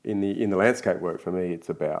the landscape work, for me, it's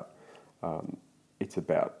about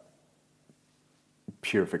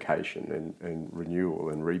purification and renewal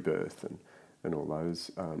and rebirth and all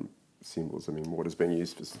those symbols. I mean, water's been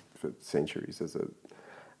used for centuries as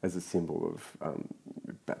a symbol of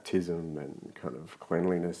baptism and kind of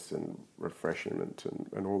cleanliness and refreshment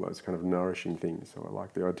and all those kind of nourishing things. So I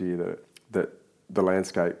like the idea that the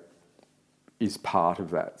landscape is part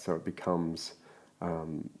of that, so it becomes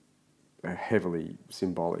heavily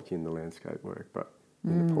symbolic in the landscape work, but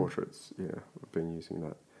in the portraits, I've been using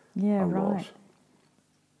that a lot.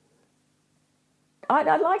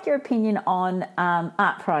 I'd like your opinion on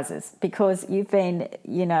art prizes, because you've been,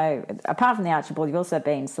 apart from the Archibald, you've also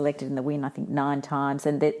been selected in the Win, I think, 9 times.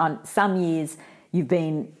 And on some years you've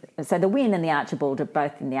been, so the Win and the Archibald are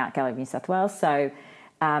both in the Art Gallery of New South Wales. So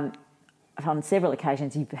on several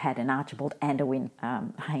occasions you've had an Archibald and a Win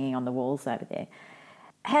hanging on the walls over there.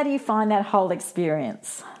 How do you find that whole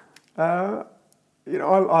experience? I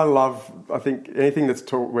think anything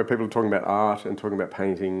where people are talking about art and talking about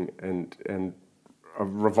painting and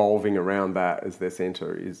revolving around that as their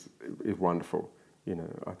centre is wonderful.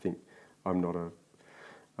 I think I'm not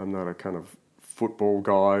a kind of football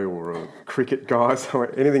guy or a cricket guy, so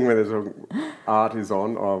anything where there's art is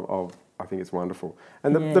on, I think it's wonderful.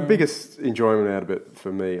 And the biggest enjoyment out of it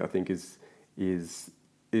for me, I think, is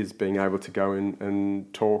being able to go in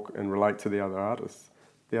and talk and relate to the other artists.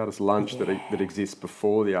 The artist lunch that exists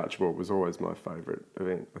before the Archibald was always my favourite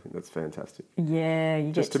event. I think that's fantastic. Yeah,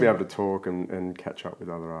 just to be able to talk and catch up with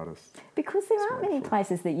other artists. Because there aren't many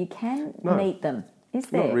places that you can meet them, is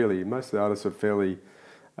there? Not really. Most of the artists are fairly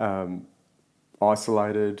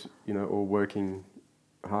isolated, or working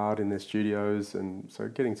hard in their studios, and so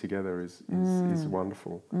getting together is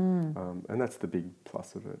wonderful. And that's the big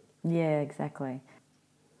plus of it. Yeah, exactly.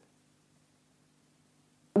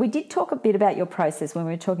 We did talk a bit about your process when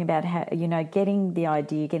we were talking about how, getting the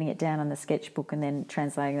idea, getting it down on the sketchbook and then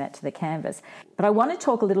translating that to the canvas. But I want to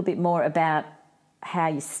talk a little bit more about how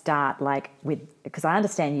you start, because I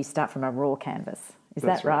understand you start from a raw canvas. Is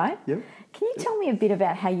that right? Yeah. Can you tell me a bit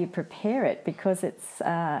about how you prepare it? Because it's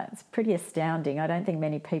pretty astounding. I don't think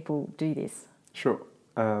many people do this. Sure.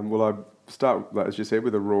 Well, I start, as you said,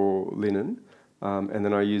 with a raw linen, and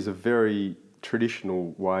then I use a very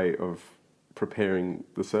traditional way of preparing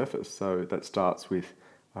the surface. So that starts with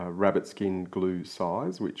rabbit skin glue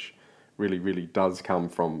size, which really, really does come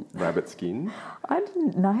from rabbit skin. I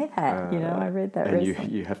didn't know that. I read that recently.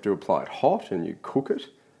 And you have to apply it hot and you cook it.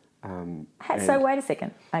 So wait a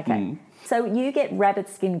second. Okay. So you get rabbit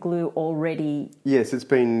skin glue already? Yes, it's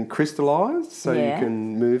been crystallised, so you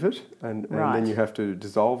can move it, and then you have to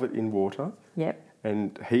dissolve it in water. Yep.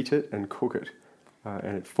 And heat it and cook it,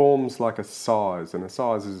 and it forms like a size, and a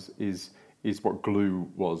size is what glue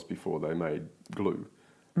was before they made glue.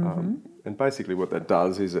 And basically what that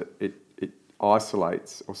does is it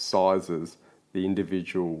isolates or sizes the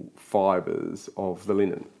individual fibres of the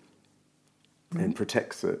linen and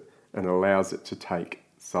protects it and allows it to take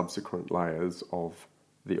subsequent layers of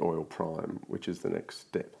the oil prime, which is the next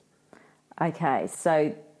step. Okay,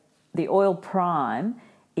 so the oil prime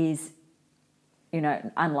is,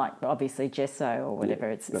 unlike obviously gesso or whatever.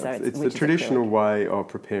 It's the traditional way of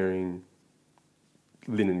preparing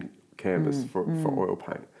linen canvas for oil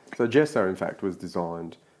paint. So gesso, in fact, was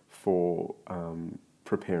designed for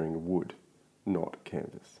preparing wood, not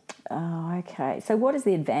canvas. Oh, okay. So what is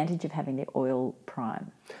the advantage of having the oil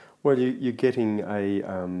prime? Well, you're getting a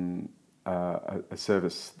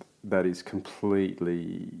surface that is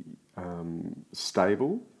completely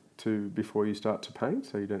stable before you start to paint,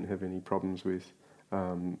 so you don't have any problems with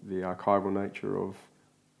the archival nature of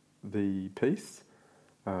the piece.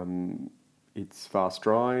 It's fast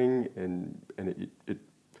drying and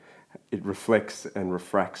it reflects and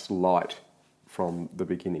refracts light from the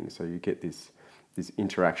beginning, so you get this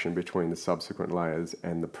interaction between the subsequent layers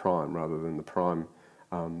and the prime, rather than the prime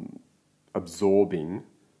absorbing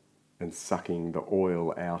and sucking the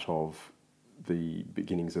oil out of the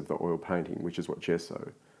beginnings of the oil painting, which is what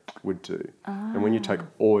gesso would do. And when you take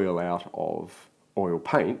oil out of oil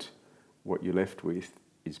paint, what you're left with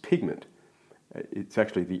is pigment. It's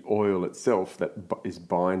actually the oil itself that is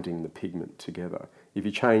binding the pigment together. If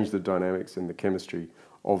you change the dynamics and the chemistry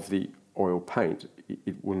of the oil paint,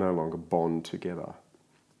 it will no longer bond together.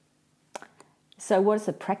 So what is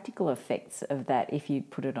the practical effects of that if you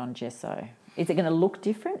put it on gesso? Is it going to look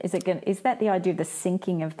different? Is that the idea of the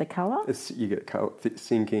sinking of the colour? You get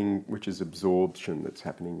sinking, which is absorption that's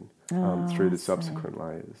happening through the subsequent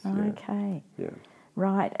layers. Okay. Yeah.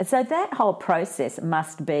 Right. So that whole process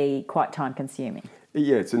must be quite time-consuming.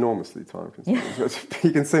 Yeah, it's enormously time-consuming.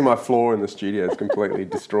 You can see my floor in the studio is completely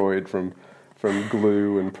destroyed from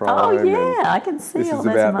glue and prime. Oh, yeah, I can see all those marks.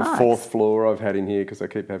 This is about the fourth floor I've had in here because I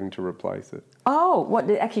keep having to replace it. Oh, what,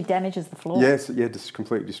 it actually damages the floor? Yes, yeah, just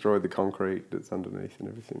completely destroyed the concrete that's underneath and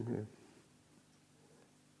everything, yeah.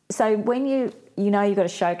 So when you know you've got a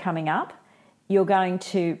show coming up, you're going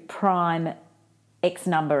to prime X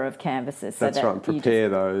number of canvases. So that's right, prepare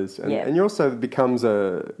those. And you also becomes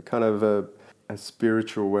a kind of a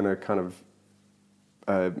spiritual and a kind of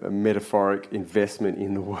a metaphoric investment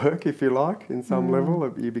in the work, if you like, in some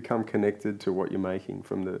level. You become connected to what you're making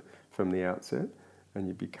from the outset, and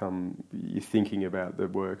you're thinking about the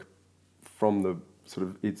work from the sort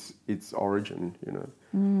of its origin, you know.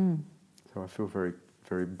 So I feel very,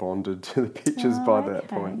 very bonded to the pictures by that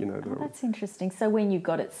point, you know. That's interesting. So when you've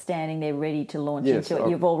got it standing there ready to launch into it,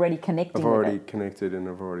 you've already connected with it. I've already connected, and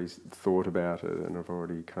I've already thought about it, and I've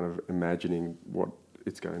already kind of imagining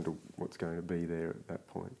what's going to be there at that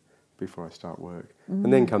point before I start work.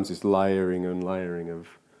 And then comes this layering and layering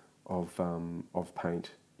of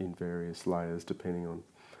paint in various layers depending on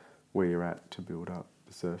where you're at to build up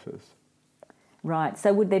the surface. Right.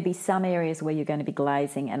 So would there be some areas where you're going to be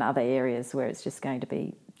glazing and other areas where it's just going to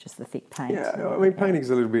be just the thick paint? Yeah, I mean, painting's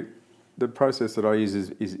a little bit. The process that I use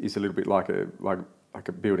is a little bit like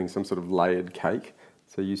a building some sort of layered cake.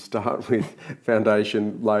 So you start with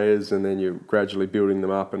foundation layers, and then you're gradually building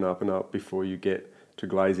them up and up and up before you get to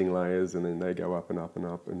glazing layers, and then they go up and up and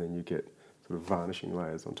up, and then you get sort of varnishing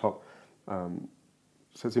layers on top.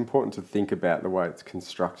 So it's important to think about the way it's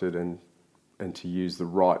constructed and to use the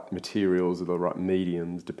right materials or the right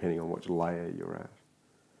mediums depending on which layer you're at.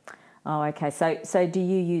 Oh, okay. So do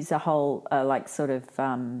you use a whole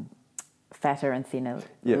fatter and thinner,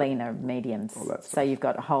 leaner mediums? So you've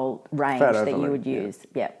got a whole range that you would use.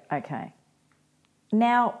 Yeah. Okay.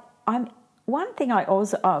 Now, one thing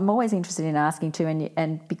I'm always interested in asking too,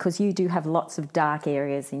 and because you do have lots of dark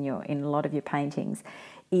areas in a lot of your paintings,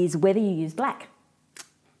 is whether you use black.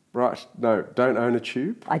 Right. No, don't own a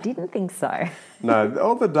tube. I didn't think so. No,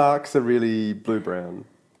 all the darks are really blue-brown.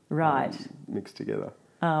 Right. Mixed together.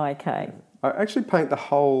 Oh, okay. I actually paint the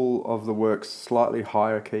whole of the works slightly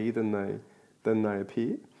higher key than they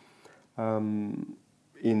appear in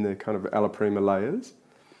the kind of alla prima layers.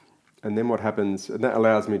 And then what happens, and that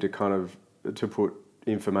allows me to put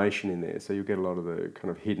information in there. So you get a lot of the kind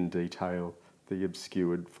of hidden detail, the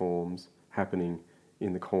obscured forms happening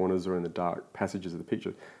in the corners or in the dark passages of the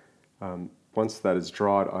picture. Once that is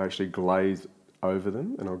dried, I actually glaze over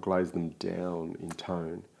them, and I'll glaze them down in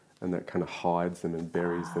tone, and that kind of hides them and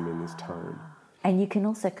buries them in this tone. And you can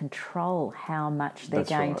also control how much they're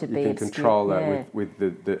going to be. You can control that with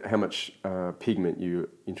the how much pigment you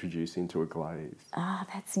introduce into a glaze. Ah,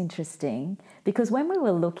 that's interesting. Because when we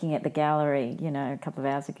were looking at the gallery, a couple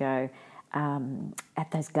of hours ago, at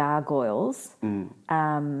those gargoyles.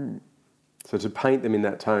 So to paint them in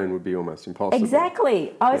that tone would be almost impossible.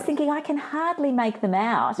 Exactly. I was thinking I can hardly make them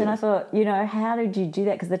out. And I thought, how did you do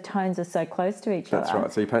that? Because the tones are so close to each other. That's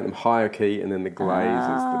right. So you paint them higher key, and then the glaze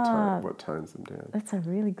is the tone, what tones them down. That's a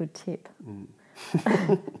really good tip.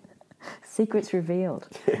 Secrets revealed.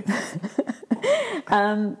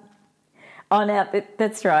 Now,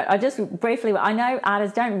 that's right. I just briefly, I know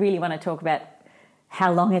artists don't really want to talk about how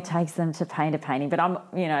long it takes them to paint a painting, but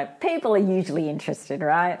people are usually interested,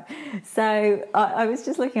 right? So I was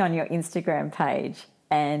just looking on your Instagram page,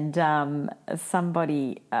 and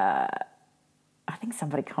somebody, I think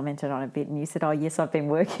somebody commented on a bit, and you said, "Oh yes, I've been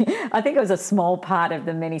working." I think it was a small part of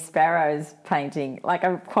the Many Sparrows painting,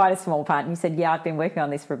 quite a small part. And you said, "Yeah, I've been working on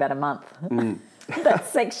this for about a month." That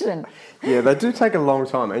section. Yeah, they do take a long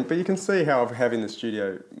time, but you can see how I have in the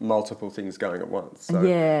studio multiple things going at once. So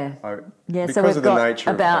because so we've got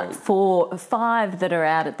about 4 or 5 that are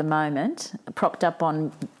out at the moment, propped up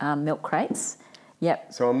on milk crates.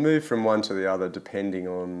 Yep. So I'll move from one to the other depending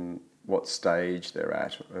on what stage they're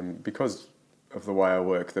at. Because of the way I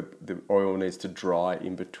work, the oil needs to dry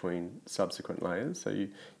in between subsequent layers. So you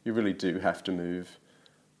really do have to move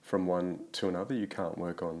from one to another. You can't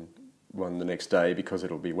work on one the next day because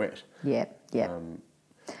it'll be wet. Yeah.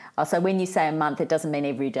 So when you say a month, it doesn't mean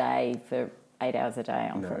every day for 8 hours a day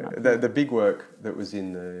on for a month. The big work that is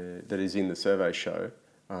in the survey show,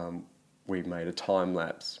 we made a time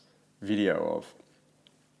lapse video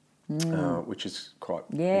of, which is quite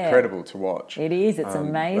incredible to watch. It is. It's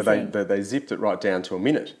amazing. They zipped it right down to a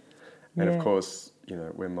minute, and of course,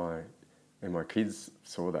 when my kids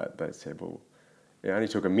saw that, they said, "Well, it only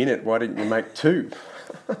took a minute. Why didn't you make 2?"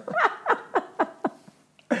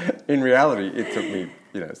 In reality, it took me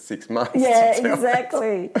 6 months. Yeah,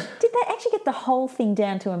 exactly. Did they actually get the whole thing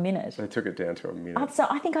down to a minute? They took it down to a minute. So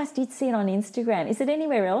I think I did see it on Instagram. Is it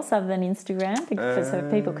anywhere else other than Instagram so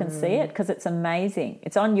people can see it? Because it's amazing.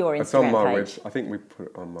 It's on your Instagram page. It's on my website. I think we put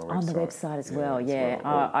it on my website. On the website as well, yeah.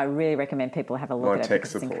 I really recommend people have a look at it. My tech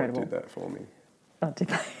support incredible. did that for me. Oh, did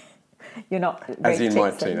they? You're not... As in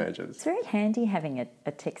my teenagers. It's very handy having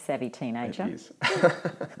a tech-savvy teenager. It is.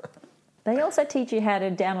 They also teach you how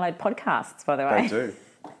to download podcasts, by the way. They do.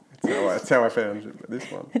 That's how I found this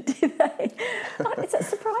one. Do they? It's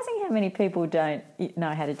surprising how many people don't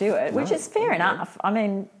know how to do it, which is fair enough. I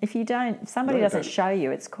mean, if somebody doesn't show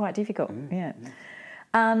you, it's quite difficult.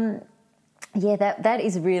 That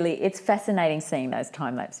is really, it's fascinating seeing those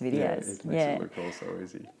time-lapse videos. Yeah, it makes it look all so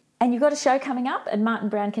easy. And you've got a show coming up at Martin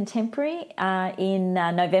Brown Contemporary in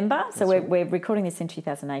November. So we're recording this in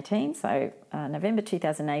 2018. So November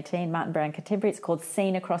 2018, Martin Brown Contemporary. It's called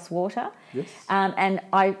Scene Across Water. Yes. And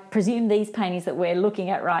I presume these paintings that we're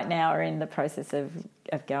looking at right now are in the process of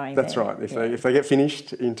going That's there. right. If they get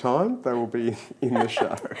finished in time, they will be in the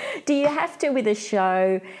show. Do you have to, with a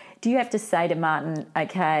show, say to Martin,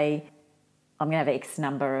 okay, I'm going to have X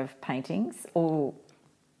number of paintings, or...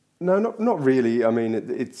 No, not really. I mean,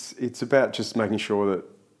 it's about just making sure that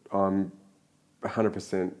I'm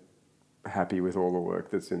 100% happy with all the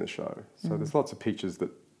work that's in the show. So there's lots of pictures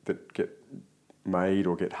that get made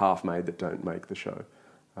or get half made that don't make the show.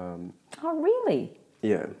 Oh, really?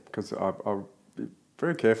 Yeah, because I'm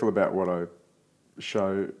very careful about what I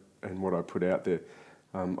show and what I put out there.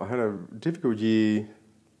 I had a difficult year,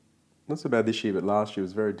 not so bad this year, but last year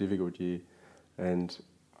was a very difficult year, and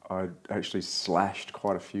I actually slashed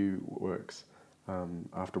quite a few works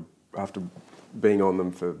after being on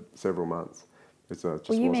them for several months.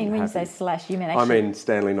 When you say slash, you mean actually... I mean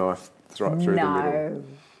Stanley knife right through the middle.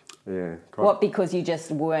 Yeah. What, because you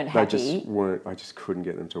just weren't happy? They just weren't. I just couldn't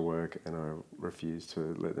get them to work, and I refused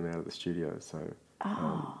to let them out of the studio. So.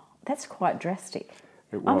 That's quite drastic.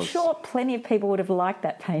 It was. I'm sure plenty of people would have liked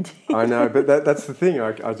that painting. I know, but that's the thing.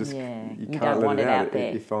 I just you can't don't let want it out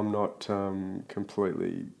there. if I'm not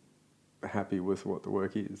completely happy with what the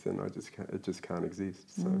work is, then it just can't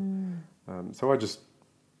exist. So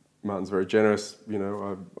Martin's very generous.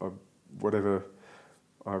 I whatever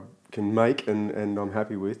I can make and I'm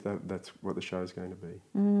happy with, that's what the show's going to be.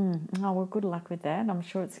 Oh, well, good luck with that. I'm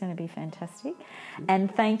sure it's going to be fantastic.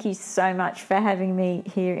 And thank you so much for having me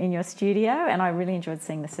here in your studio. And I really enjoyed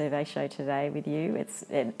seeing the survey show today with you.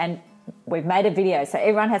 And we've made a video, so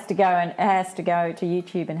everyone has to go to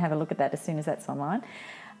YouTube and have a look at that as soon as that's online.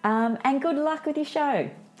 And good luck with your show.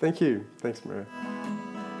 Thank you. Thanks, Maria.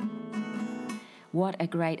 What a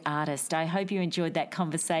great artist. I hope you enjoyed that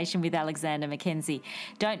conversation with Alexander McKenzie.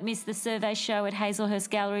 Don't miss the survey show at Hazelhurst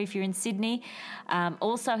Gallery if you're in Sydney.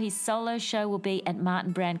 Also, his solo show will be at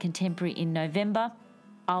Martin Brown Contemporary in November.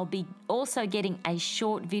 I'll be also getting a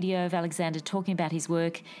short video of Alexander talking about his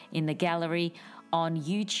work in the gallery on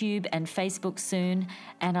YouTube and Facebook soon.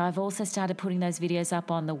 And I've also started putting those videos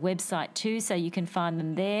up on the website too, so you can find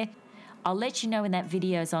them there. I'll let you know when that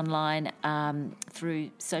video is online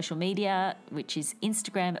through social media, which is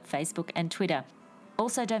Instagram, Facebook and Twitter.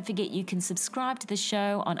 Also, don't forget you can subscribe to the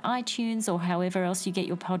show on iTunes or however else you get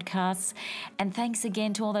your podcasts. And thanks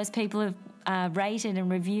again to all those people who have rated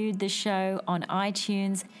and reviewed the show on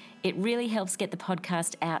iTunes. It really helps get the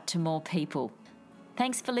podcast out to more people.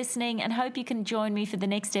 Thanks for listening, and hope you can join me for the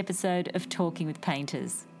next episode of Talking with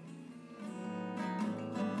Painters.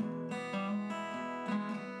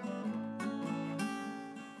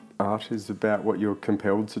 Art is about what you're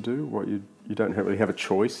compelled to do, what you don't really have a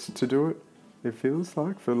choice to do it, it feels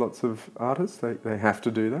like, for lots of artists. They have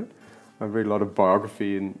to do that. I've read a lot of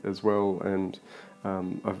biography as well, and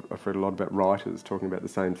I've read a lot about writers talking about the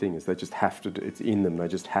same thing, is they just have to do, it's in them, they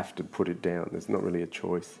just have to put it down. There's not really a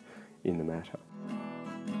choice in the matter.